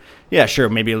who, yeah, sure,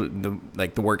 maybe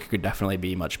the work could definitely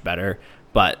be much better,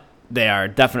 but they are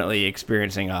definitely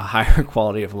experiencing a higher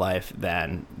quality of life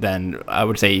than I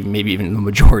would say maybe even the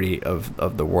majority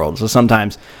of the world. So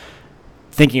sometimes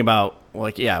thinking about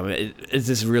like, yeah, is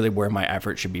this really where my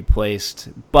effort should be placed?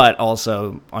 But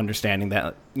also understanding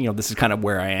that this is kind of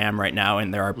where I am right now,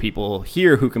 and there are people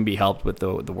here who can be helped with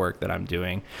the work that I'm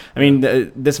doing. I mean,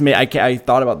 I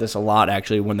thought about this a lot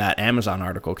actually when that Amazon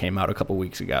article came out a couple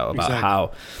weeks ago about Exactly.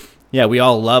 how, yeah, we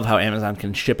all love how Amazon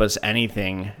can ship us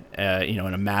anything, in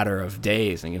a matter of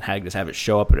days, and can just have it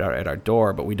show up at our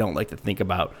door. But we don't like to think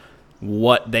about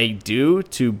what they do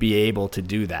to be able to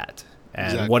do that, and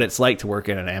Exactly. what it's like to work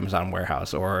in an Amazon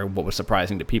warehouse. Or what was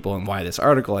surprising to people, and why this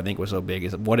article I think was so big,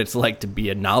 is what it's like to be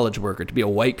a knowledge worker, to be a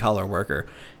white collar worker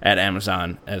at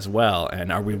Amazon as well.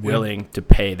 And are we willing to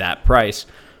pay that price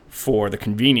for the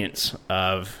convenience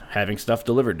of having stuff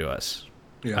delivered to us?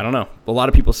 Yeah. I don't know. A lot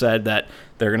of people said that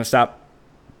they're going to stop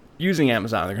using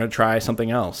Amazon. They're going to try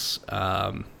something else.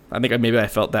 I think maybe I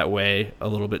felt that way a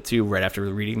little bit too right after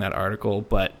reading that article,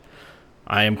 but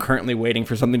I am currently waiting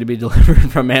for something to be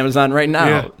delivered from Amazon right now.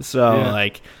 Yeah. So Yeah.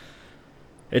 like,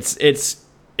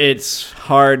 it's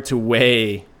hard to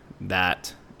weigh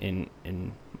that in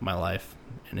my life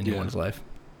and in Yeah. anyone's life.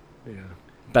 Yeah.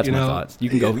 That's You my know, thoughts. You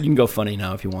can go funny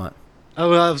now if you want. Oh,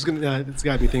 well, I was gonna. It's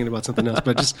got me thinking about something else,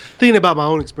 but just thinking about my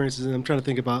own experiences, and I'm trying to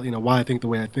think about why I think the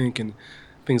way I think and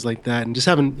things like that, and just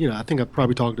having I think I've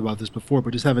probably talked about this before,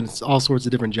 but just having all sorts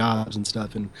of different jobs and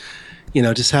stuff, and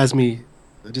just has me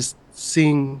just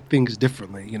seeing things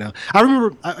differently. I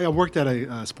remember I worked at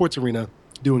a sports arena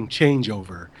doing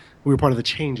changeover. We were part of the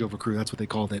changeover crew. That's what they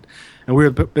called it, and we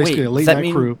were basically Wait, a late does that night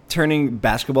mean crew. turning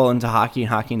basketball into hockey and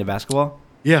hockey into basketball?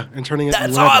 Yeah, and turning it.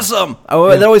 That's whatever. awesome.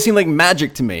 Yeah. That always seemed like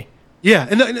magic to me. Yeah,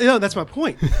 and that's my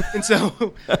point. And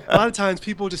so a lot of times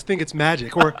people just think it's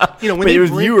magic, or when But they it was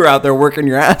bring, you were out there working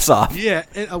your ass off. yeah,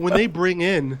 and, when they bring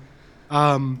in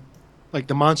like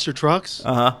the monster trucks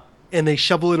Uh huh. and they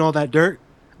shovel in all that dirt,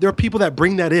 there are people that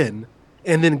bring that in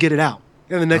and then get it out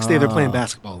and the next day they're playing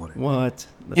basketball on it. What?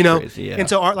 That's crazy. Yeah. And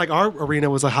so our arena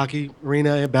was a hockey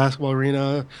arena, a basketball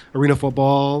arena, arena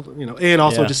football, and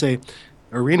also just say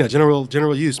arena,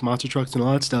 general use, monster trucks and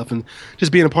all that stuff, and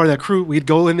just being a part of that crew. We'd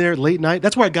go in there late night.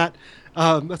 That's where I got.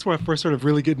 That's where I first started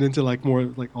really getting into like more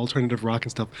like alternative rock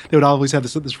and stuff. They would always have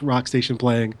this rock station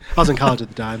playing. I was in college at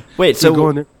the time. Wait, so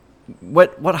going there.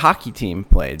 What hockey team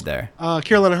played there?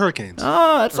 Carolina Hurricanes.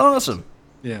 Oh, that's awesome.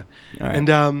 Yeah, right.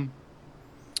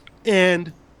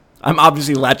 And I'm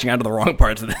obviously latching onto the wrong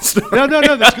parts of this story. No,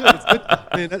 that's good. It's good.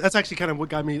 I mean, that's actually kind of what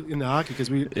got me into hockey because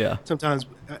sometimes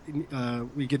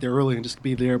we get there early and just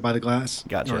be there by the glass,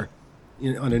 gotcha, or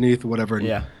underneath or whatever.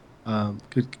 And,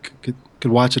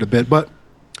 could watch it a bit, but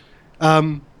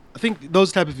I think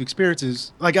those type of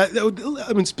experiences, like I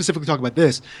mean, specifically talk about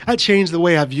this, that changed the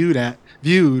way I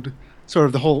viewed sort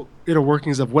of the whole inner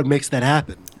workings of what makes that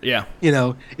happen. Yeah,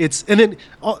 it's and then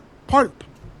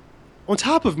on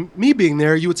top of me being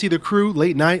there, you would see the crew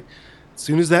late night. As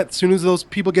soon as those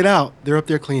people get out, they're up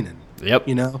there cleaning. Yep.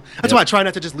 That's why I try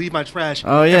not to just leave my trash.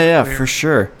 Oh yeah, for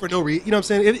sure. For no reason, you know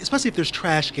what I'm saying? Especially if there's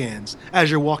trash cans as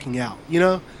you're walking out.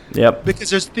 Yep. Because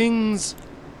there's things.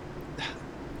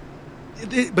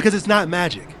 Because it's not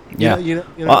magic. Yeah.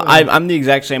 Well, I'm the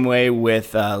exact same way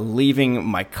with leaving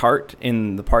my cart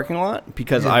in the parking lot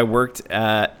because I worked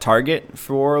at Target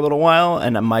for a little while,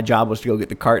 and my job was to go get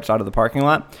the carts out of the parking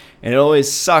lot. And it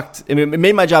always sucked. I mean, it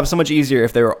made my job so much easier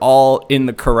if they were all in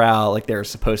the corral like they were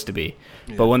supposed to be.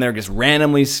 Yeah. But when they're just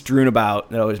randomly strewn about,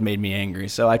 it always made me angry.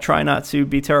 So I try not to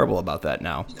be terrible about that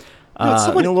now.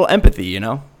 A little empathy,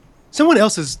 Someone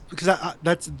else's, because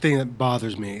that's the thing that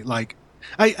bothers me. Like,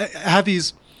 I have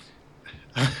these.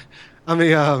 I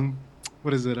mean,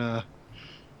 what is it? I'll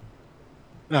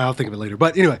think of it later.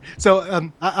 But anyway,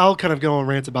 so I'll kind of go on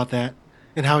rants about that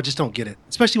and how I just don't get it,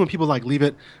 especially when people like leave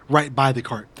it right by the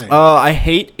cart thing. Oh, I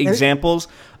hate examples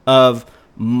of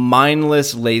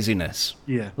mindless laziness.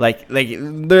 Yeah, like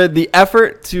the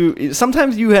effort to.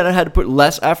 Sometimes you had to put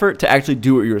less effort to actually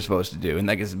do what you were supposed to do, and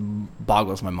that just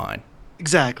boggles my mind.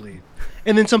 Exactly.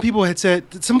 And then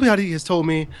somebody has told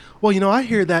me, well, I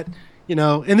hear that.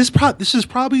 And this is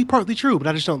probably partly true, but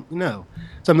I just don't know.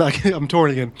 So I'm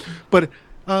torn again. But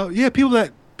people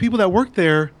that work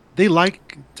there, they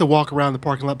like to walk around the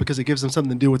parking lot because it gives them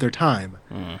something to do with their time.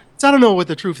 So I don't know what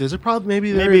the truth is. It probably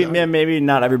maybe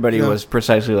not everybody was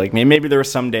precisely like me. Maybe there were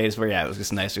some days where it was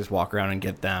just nice to just walk around and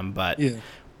get them. But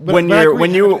when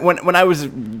I was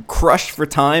crushed for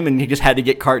time and you just had to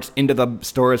get carts into the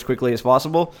store as quickly as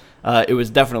possible, it was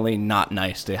definitely not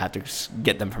nice to have to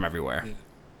get them from everywhere. Yeah.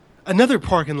 Another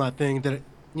parking lot thing that,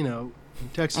 in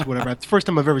Texas, whatever, it's the first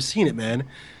time I've ever seen it, man,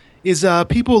 is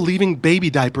people leaving baby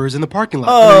diapers in the parking lot.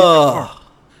 Oh,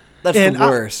 that's the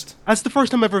worst. That's the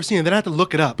first time I've ever seen it. Then I had to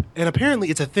look it up. And apparently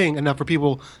it's a thing enough for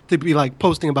people to be, like,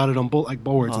 posting about it on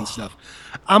boards and stuff.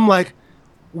 I'm like,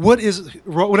 what is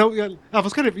wrong? I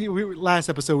was kind of, last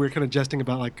episode, we were kind of jesting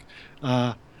about, like,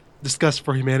 disgust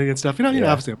for humanity and stuff.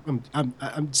 Obviously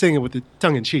I'm saying it with the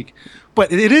tongue in cheek.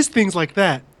 But it is things like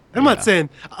that. I'm not saying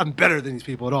I'm better than these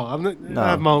people at all. I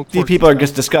have my own these people are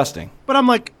just disgusting. But I'm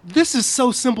like, this is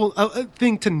so simple a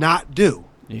thing to not do.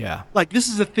 Yeah. Like, this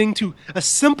is a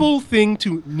simple thing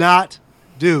to not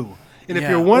do. And if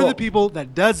you're one of the people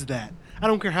that does that, I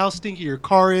don't care how stinky your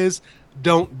car is,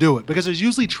 don't do it. Because there's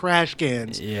usually trash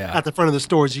cans at the front of the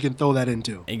stores you can throw that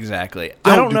into. Exactly.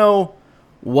 I don't know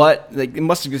what, like, it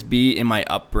must just be in my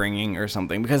upbringing or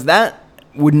something. Because that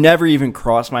would never even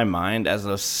cross my mind as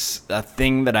a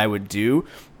thing that I would do,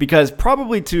 because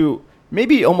probably to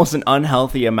maybe almost an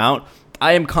unhealthy amount,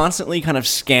 I am constantly kind of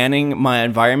scanning my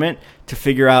environment to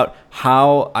figure out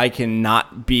how I can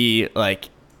not be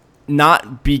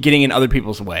getting in other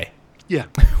people's way. Yeah.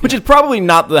 Which is probably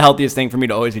not the healthiest thing for me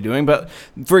to always be doing. But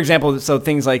for example, so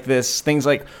things like this, things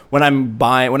like when I'm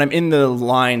in the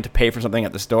line to pay for something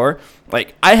at the store,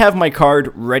 like I have my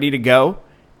card ready to go.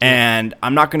 And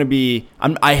I'm not going to be.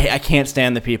 I can't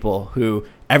stand the people who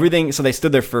everything. So they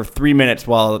stood there for 3 minutes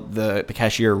while the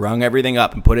cashier rung everything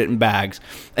up and put it in bags,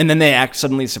 and then they act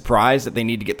suddenly surprised that they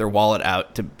need to get their wallet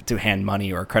out to hand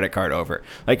money or a credit card over.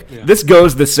 This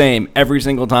goes the same every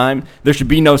single time. There should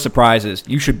be no surprises.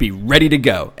 You should be ready to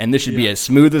go, and this should be as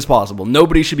smooth as possible.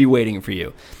 Nobody should be waiting for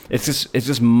you. It's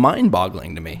just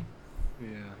mind-boggling to me.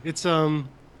 It's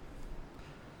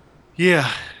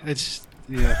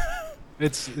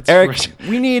It's Eric,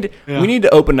 we need to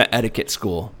open an etiquette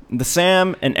school. The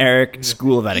Sam and Eric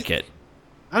School of Etiquette.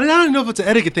 I don't know if it's an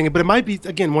etiquette thing, but it might be,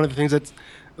 again, one of the things that's,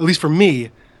 at least for me,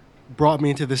 brought me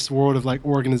into this world of like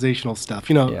organizational stuff.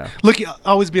 You know, Yeah. look,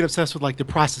 always being obsessed with like the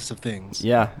process of things.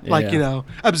 Yeah. Yeah. Like, Yeah.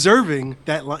 observing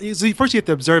that line. So first you have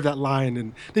to observe that line,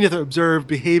 and then you have to observe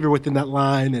behavior within that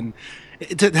line, and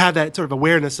to have that sort of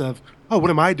awareness of, oh, what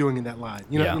am I doing in that line?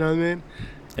 Yeah. You know what I mean?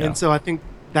 Yeah. And so I think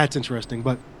that's interesting.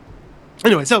 But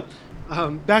anyway, so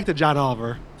back to John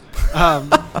Oliver. Um,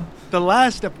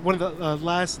 one of the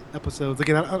last episodes.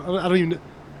 Again, I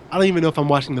don't even know if I'm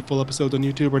watching the full episodes on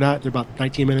YouTube or not. They're about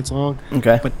 19 minutes long.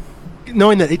 Okay. But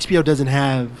knowing that HBO doesn't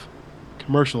have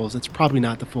commercials, it's probably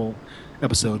not the full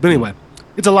episode. But anyway,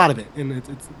 it's a lot of it, and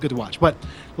it's good to watch. But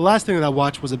the last thing that I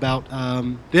watched was about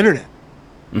the internet.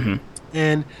 Mm-hmm.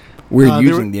 And We're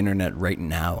using the internet right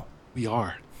now. we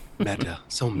are meta,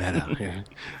 so meta. Yeah.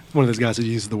 One of those guys who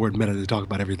uses the word meta to talk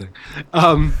about everything.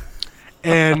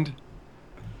 And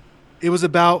it was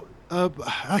about, I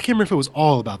can't remember if it was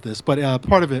all about this, but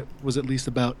part of it was at least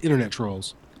about internet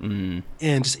trolls. And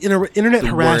just internet The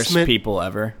harassment. worst people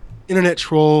ever. Internet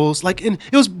trolls, like, and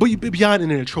it was beyond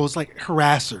internet trolls, like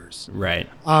harassers. Right.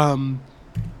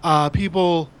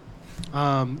 People,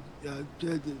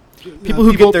 People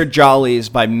who get their jollies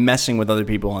by messing with other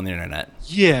people on the internet.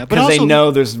 Yeah, but Because they also,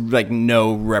 know there's like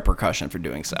no repercussion for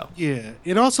doing so. yeah,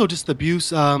 and also just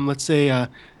abuse. Let's say,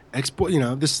 this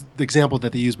is the example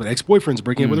that they use, but ex-boyfriends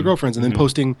breaking up with their girlfriends and then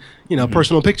posting,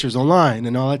 personal pictures online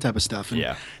and all that type of stuff. And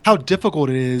Yeah. how difficult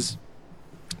it is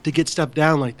to get stuff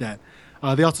down like that.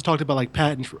 They also talked about like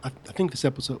patent. I think this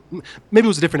episode, maybe it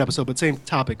was a different episode, but same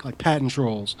topic, like patent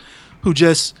trolls, who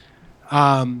just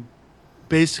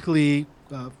basically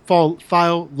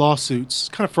file lawsuits,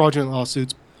 kind of fraudulent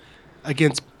lawsuits,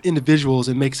 against individuals,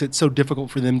 and makes it so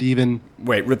difficult for them to even.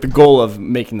 Wait, with the goal of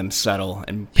making them settle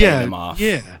and pay them off.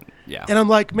 Yeah. Yeah. And I'm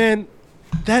like, man,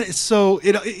 that is so.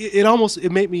 It almost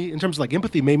it made me, in terms of like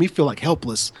empathy, made me feel like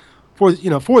helpless for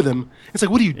them. It's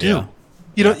like, what do you do? Yeah.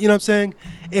 You know what I'm saying?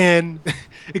 And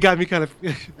it got me kind of.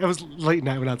 It was late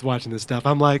night when I was watching this stuff.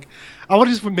 I'm like, I want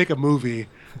to just make a movie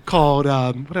called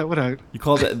You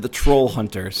called it the Troll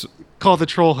Hunters. called The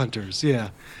Troll Hunters. Yeah.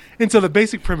 And so the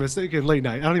basic premise, again, late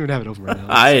night. I don't even have it open right now.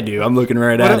 I do. I'm looking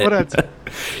right at it.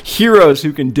 Heroes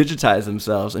who can digitize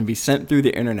themselves and be sent through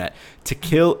the internet to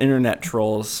kill internet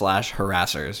trolls /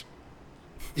 harassers.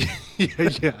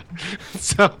 yeah.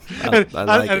 So I like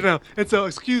don't it. know. And so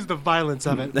excuse the violence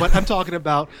of it, but I'm talking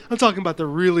about the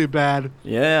really bad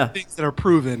Yeah. things that are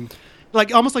proven.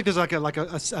 Like almost like there's like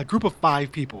a group of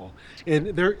 5 people, and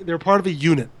they're part of a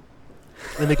unit.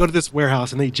 And they go to this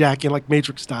warehouse and they jack in like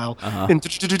Matrix style, and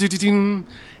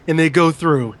they go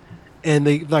through, and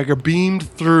they like are beamed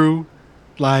through,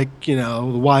 like the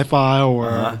Wi-Fi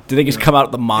or. Do they just come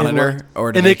out the monitor,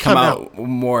 or do and they they come come out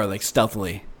more like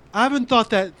stealthily? I haven't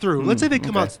thought that through. Let's say they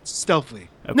come okay. out stealthily.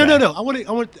 Okay. No. I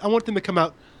want them to come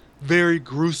out very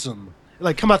gruesome,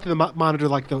 like come out to the monitor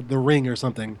like the Ring or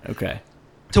something, Okay.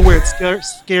 to where it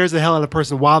scares the hell out of a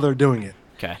person while they're doing it.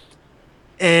 Okay.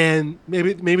 And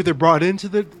maybe they're brought into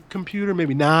the computer,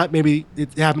 maybe not. Maybe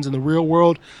it happens in the real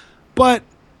world, but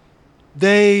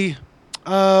they're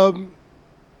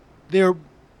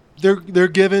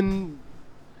given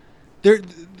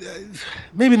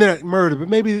maybe they're not murdered, but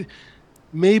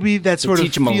maybe that To sort of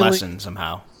teach them a feeling, lesson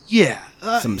somehow. yeah,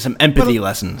 Some empathy but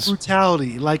lessons.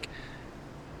 brutality, like,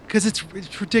 because it's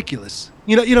ridiculous.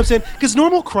 You know what I'm saying? Because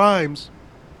normal crimes,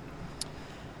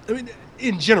 I mean,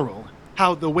 in general,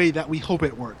 how the way that we hope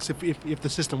it works, if the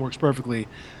system works perfectly,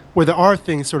 where there are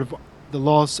things sort of, the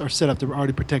laws are set up to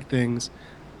already protect things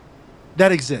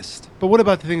that exist. But what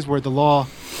about the things where the law,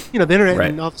 the internet Right.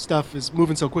 and all the stuff is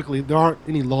moving so quickly, there aren't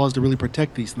any laws to really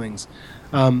protect these things,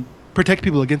 protect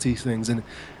people against these things, and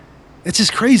it's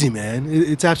just crazy, man.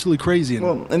 It's absolutely crazy. And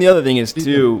Well, and the other thing is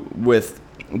too with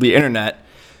the internet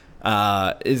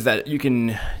is that you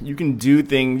can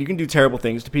do terrible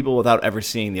things to people without ever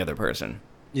seeing the other person.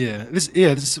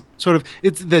 this sort of,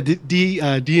 it's the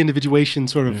de-individuation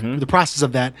sort of the process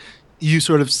of that. You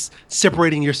sort of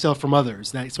separating yourself from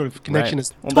others. That sort of connection Right.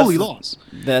 is Well, totally that's-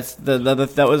 lost.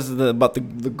 That was about the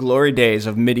glory days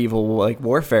of medieval like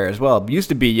warfare as well. It used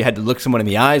to be you had to look someone in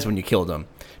the eyes when you killed them.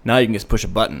 Now you can just push a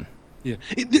button. Yeah,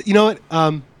 you know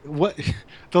what? What?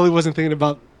 Totally wasn't thinking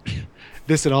about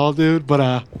this at all, dude.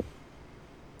 But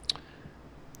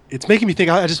it's making me think.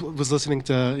 I just was listening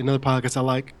to another podcast I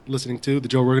like listening to, the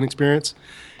Joe Rogan Experience,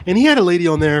 and he had a lady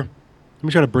on there. Let me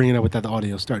try to bring it up with that the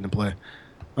audio starting to play.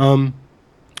 I'm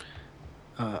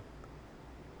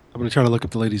gonna try to look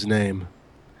up the lady's name.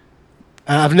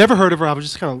 I've never heard of her. I was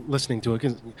just kind of listening to it.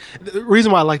 'Cause the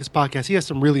reason why I like this podcast, he has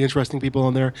some really interesting people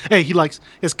on there. Hey, he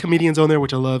has comedians on there,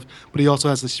 which I love, but he also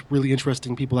has this really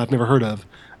interesting people I've never heard of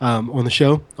on the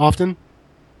show often.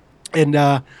 And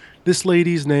This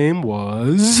lady's name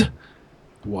was.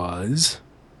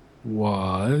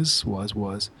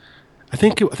 I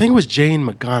think it was Jane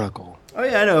McGonigal. Oh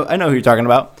yeah, I know who you're talking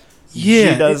about. She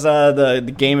Yeah, does the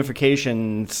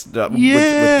gamification stuff with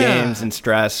games yeah, and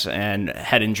stress and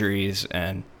head injuries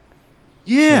and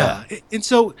yeah, yeah.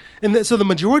 So the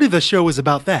majority of the show is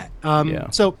about that. yeah,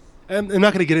 So I'm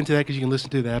not going to get into that because you can listen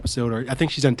to the episode, or I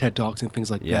think she's on TED Talks and things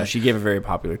like yeah. that. She gave a very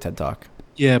popular TED talk.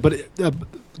 Yeah, but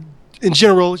in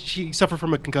general, she suffered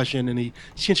from a concussion, and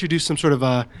she introduced some sort of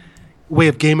a way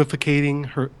of gamificating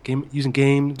her game using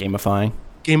Gamifying.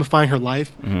 gamifying her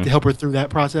life to help her through that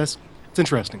process. It's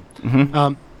interesting.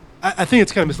 I think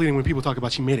it's kind of misleading when people talk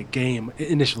about she made a game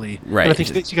initially, Right. and I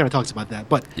think she kind of talks about that,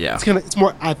 but Yeah. it's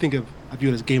more I view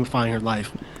it as gamifying her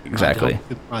life to help Exactly. her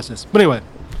through the process. But anyway,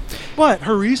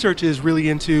 her research is really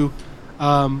into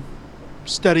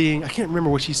studying. I can't remember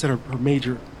what she said her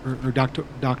major or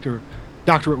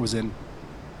doctorate was in,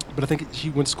 but I think she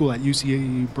went to school at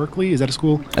UC Berkeley. Is that a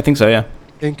school? I think so. Yeah.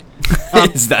 I think. Um,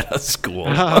 Is that a school?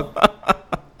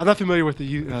 I'm not familiar with the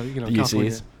The California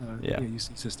UCs? Yeah.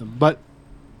 UC system, but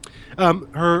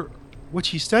her what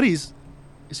she studies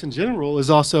is in general is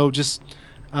also just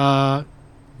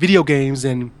video games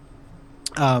and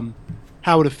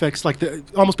how it affects like the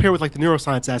almost paired with like the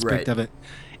neuroscience aspect Right. of it.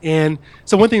 And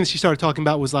so one thing that she started talking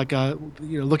about was like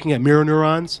looking at mirror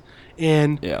neurons,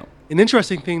 and Yeah. an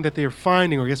interesting thing that they're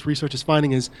finding, or I guess research is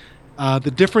finding, is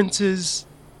the differences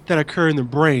that occur in the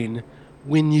brain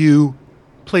when you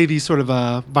play these sort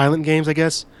of violent games, I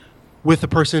guess, with a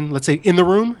person, let's say, in the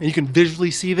room, and you can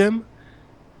visually see them,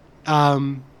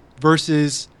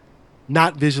 versus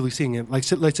not visually seeing it. Like,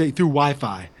 let's say through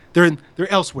Wi-Fi, they're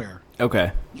elsewhere.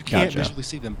 Okay. You can't Gotcha. visually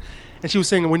see them. And she was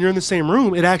saying when you're in the same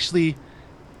room, it actually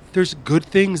there's good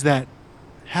things that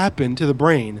happen to the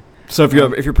brain. So if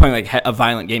you're playing like a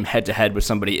violent game head to head with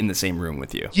somebody in the same room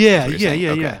with you, Yeah, that's what yeah,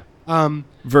 you're saying? yeah, Okay. yeah.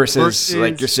 Versus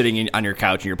like you're sitting on your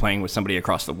couch and you're playing with somebody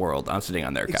across the world. I'm sitting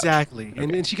on their couch. Exactly. Okay.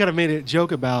 And she kind of made a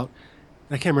joke about,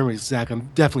 I can't remember exactly, I'm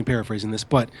definitely paraphrasing this,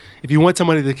 but if you want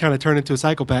somebody to kind of turn into a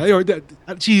psychopath, or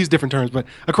she used different terms, but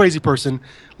a crazy person,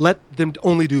 let them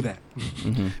only do that.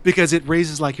 Because it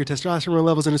raises like your testosterone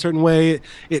levels in a certain way.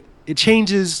 It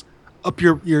changes up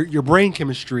your brain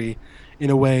chemistry in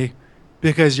a way,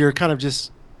 because you're kind of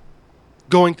just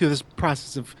going through this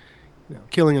process of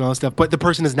killing and all that stuff, but the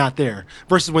person is not there.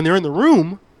 Versus when they're in the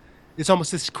room, it's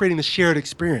almost this creating the shared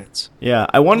experience. Yeah,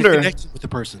 I You're wonder. connected with the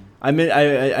person. I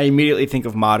immediately think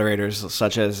of moderators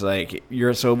such as like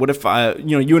so what if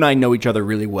you and I know each other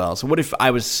really well. So what if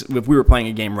we were playing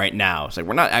a game right now? It's like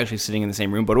we're not actually sitting in the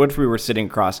same room, but what if we were sitting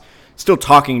across, still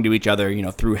talking to each other,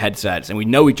 through headsets, and we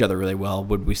know each other really well?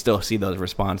 Would we still see those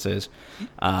responses? You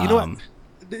know what?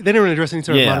 They didn't really address any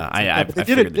sort of Yeah, violence like I that, but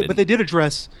figured they but they did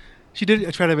address. She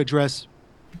did try to address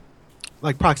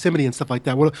like proximity and stuff like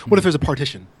that. What if there's a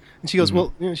partition? And she goes,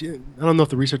 well, I don't know if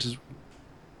the research is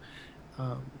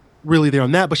really there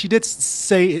on that, but she did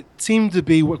say it seemed to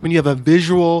be when you have a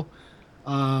visual,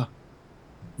 you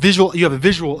have a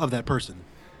visual of that person,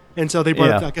 and so they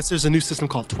brought up. Yeah. I guess there's a new system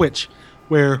called Twitch,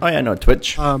 where Oh yeah, no,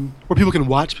 Twitch. where people can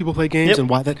watch people play games Yep. and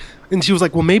why that. And she was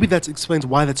like, well, maybe that explains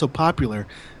why that's so popular.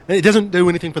 And it doesn't do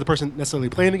anything for the person necessarily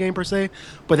playing the game per se,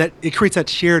 but that it creates that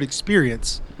shared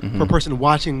experience for a person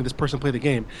watching this person play the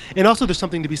game. And also, there's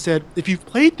something to be said if you've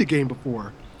played the game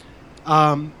before.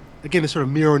 Again, this sort of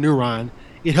mirror neuron,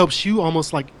 it helps you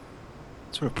almost like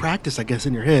sort of practice, I guess,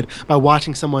 in your head by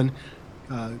watching someone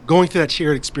going through that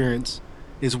shared experience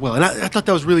as well. And I thought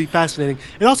that was really fascinating.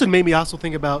 It also made me also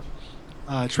think about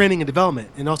training and development,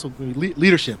 and also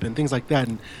leadership and things like that.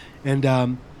 And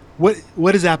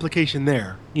what is application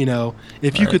there?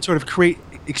 If you could sort of create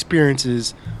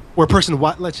experiences where a person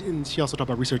and she also talked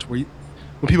about research when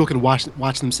people can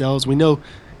watch themselves. We know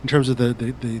in terms of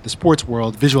the sports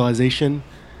world, visualization.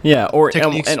 Yeah,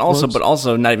 Techniques, and also, forms. but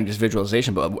also not even just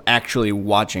visualization, but actually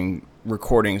watching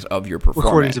recordings of your performance.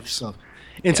 Recordings of yourself.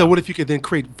 And so, what if you could then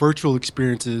create virtual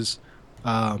experiences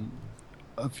of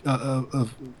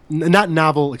not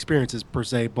novel experiences per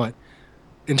se, but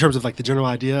in terms of like the general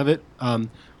idea of it,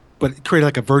 but create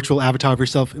like a virtual avatar of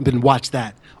yourself and then watch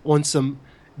that on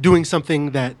doing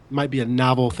something that might be a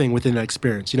novel thing within that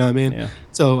experience. You know what I mean? Yeah.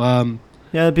 So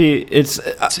Yeah,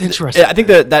 it's interesting. I think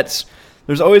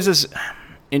there's always this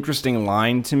interesting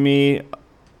line to me,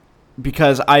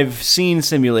 because I've seen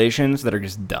simulations that are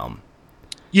just dumb.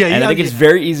 yeah, And yeah, I think it's yeah.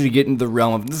 very easy to get into the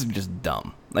realm of this is just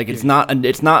dumb. Like it's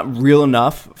not real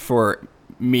enough for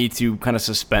me to kind of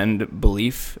suspend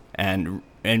belief and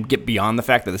get beyond the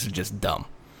fact that this is just dumb.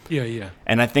 Yeah, yeah.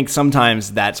 And I think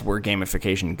sometimes that's where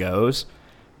gamification goes.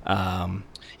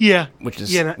 Yeah, which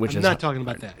is yeah. which I'm is not talking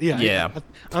about that. Yeah, yeah.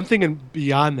 I'm thinking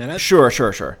beyond that. Sure.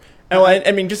 I, And, well, I,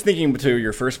 I mean, just thinking to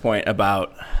your first point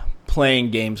about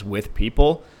playing games with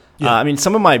people. yeah, I mean,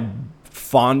 some of my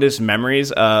fondest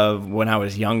memories of when I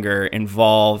was younger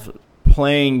involve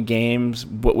playing games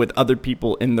but with other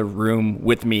people in the room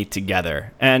with me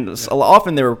together. And yeah,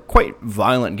 often they were quite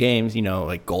violent games,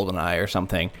 like GoldenEye or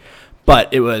something.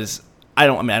 But it was I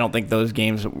don't think those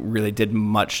games really did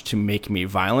much to make me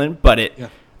violent, but yeah.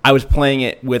 I was playing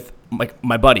it with like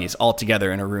my buddies all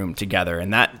together in a room together,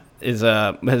 and that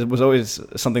was always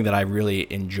something that I really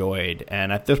enjoyed.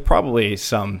 And there's probably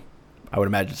I would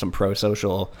imagine some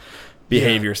pro-social Yeah.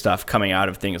 behavior stuff coming out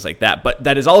of things like that. But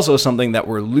that is also something that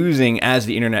we're losing as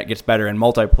the internet gets better and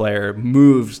multiplayer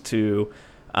moves to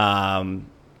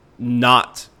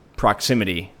not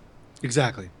proximity.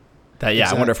 Exactly. That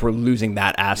I wonder if Exactly. we're losing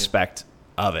that Yeah. aspect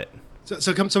of it.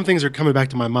 So some things are coming back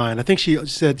to my mind. I think she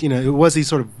said, it was these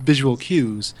sort of visual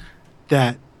cues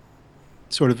that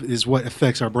sort of is what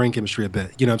affects our brain chemistry a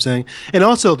bit. You know what I'm saying? And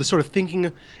also the sort of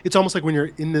thinking, it's almost like when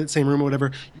you're in the same room or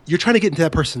whatever, you're trying to get into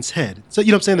that person's head. So, you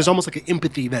know what I'm saying? There's almost like an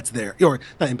empathy that's there. Or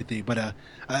not empathy, but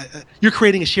you're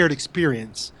creating a shared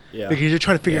experience. Yeah. Because you're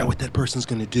trying to figure Yeah. out what that person's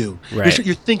going to do. Right.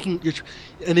 You're thinking,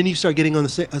 and then you start getting on a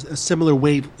similar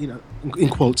wave, in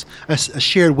quotes, a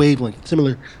shared wavelength,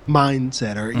 similar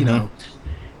mindset, or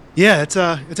yeah, it's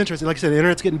interesting. Like I said, the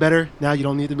internet's getting better now. You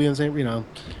don't need to be on the same,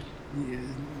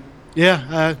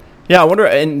 yeah, Yeah, I wonder.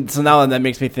 And so now that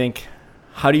makes me think: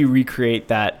 how do you recreate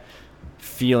that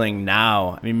feeling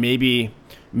now? I mean,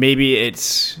 maybe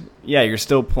it's you're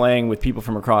still playing with people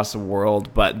from across the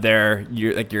world, but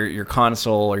your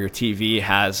console or your TV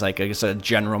has like I guess a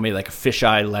general maybe like a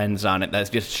fisheye lens on it that's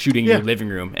just shooting your yeah, living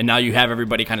room, and now you have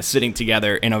everybody kind of sitting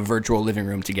together in a virtual living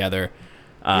room together.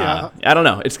 yeah. I don't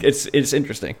know. It's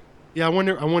interesting. Yeah, I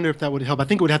wonder if that would help. I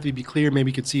think it would have to be clear.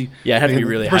 Maybe you could see Yeah, it had to be the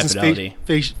really high person's fidelity.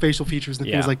 facial features and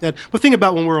things Yeah, like that. But think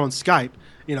about when we're on Skype.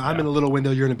 I'm yeah, in a little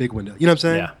window, you're in a big window. You know what I'm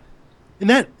saying? yeah. And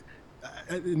that,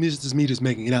 this is me just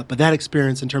making it up, but that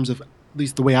experience in terms of at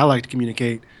least the way I like to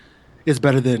communicate is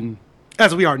better than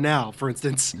as we are now, for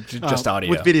instance, Just with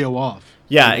audio. video off.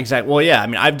 Yeah, exactly. Well, yeah. I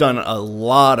mean, I've done a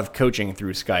lot of coaching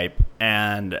through Skype,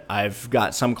 and I've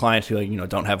got some clients who,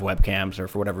 don't have webcams or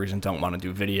for whatever reason don't want to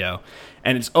do video.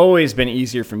 And it's always been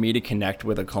easier for me to connect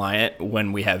with a client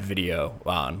when we have video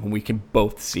on, when we can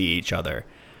both see each other.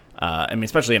 I mean,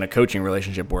 especially in a coaching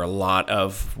relationship where a lot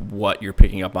of what you're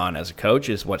picking up on as a coach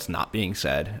is what's not being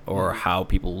said or how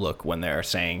people look when they're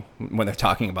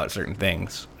talking about certain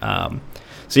things.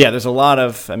 So yeah, there's a lot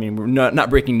of, I mean, we're not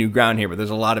breaking new ground here, but there's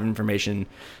a lot of information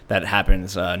that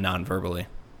happens non-verbally.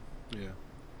 Yeah,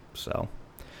 So,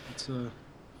 it's a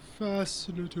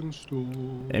fascinating story.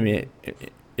 I mean,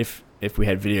 if we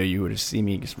had video, you would have seen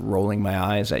me just rolling my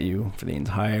eyes at you for the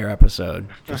entire episode.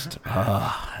 Just,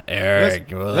 Eric.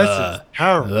 This is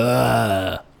terrible.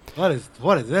 Ugh.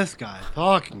 What is this guy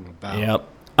talking about?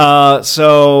 Yep.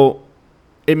 So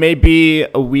it may be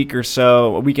a week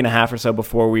and a half or so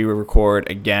before we record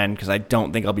again, because I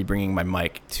don't think I'll be bringing my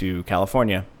mic to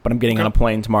California. But I'm getting on a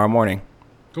plane tomorrow morning,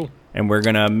 Cool. and we're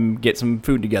gonna get some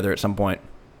food together at some point.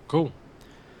 Cool.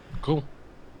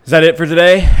 Is that it for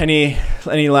today?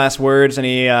 Any last words?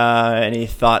 Any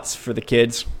thoughts for the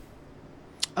kids?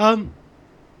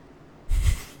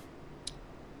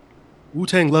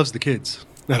 Wu-Tang loves the kids.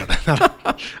 No.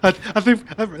 I think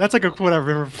that's like a quote I've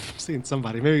ever seen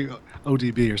somebody. Maybe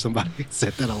ODB or somebody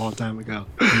said that a long time ago.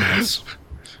 Nice.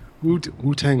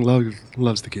 Wu-Tang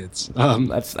loves the kids. I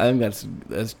think that's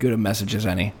as good a message as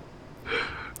any.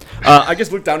 I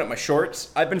just looked down at my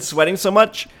shorts. I've been sweating so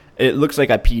much, it looks like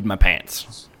I peed my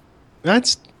pants.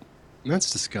 That's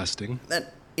disgusting.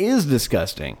 That is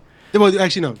disgusting. Well,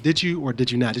 actually, no. Did you or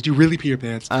did you not? Did you really pee your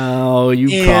pants? Oh,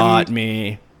 you caught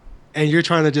me. And you're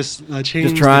trying to just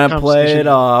change. Just trying the to play conversation. it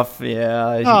off.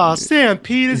 Yeah. Oh, Sam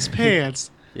peed his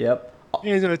pants. Yep. And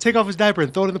he's gonna take off his diaper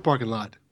and throw it in the parking lot.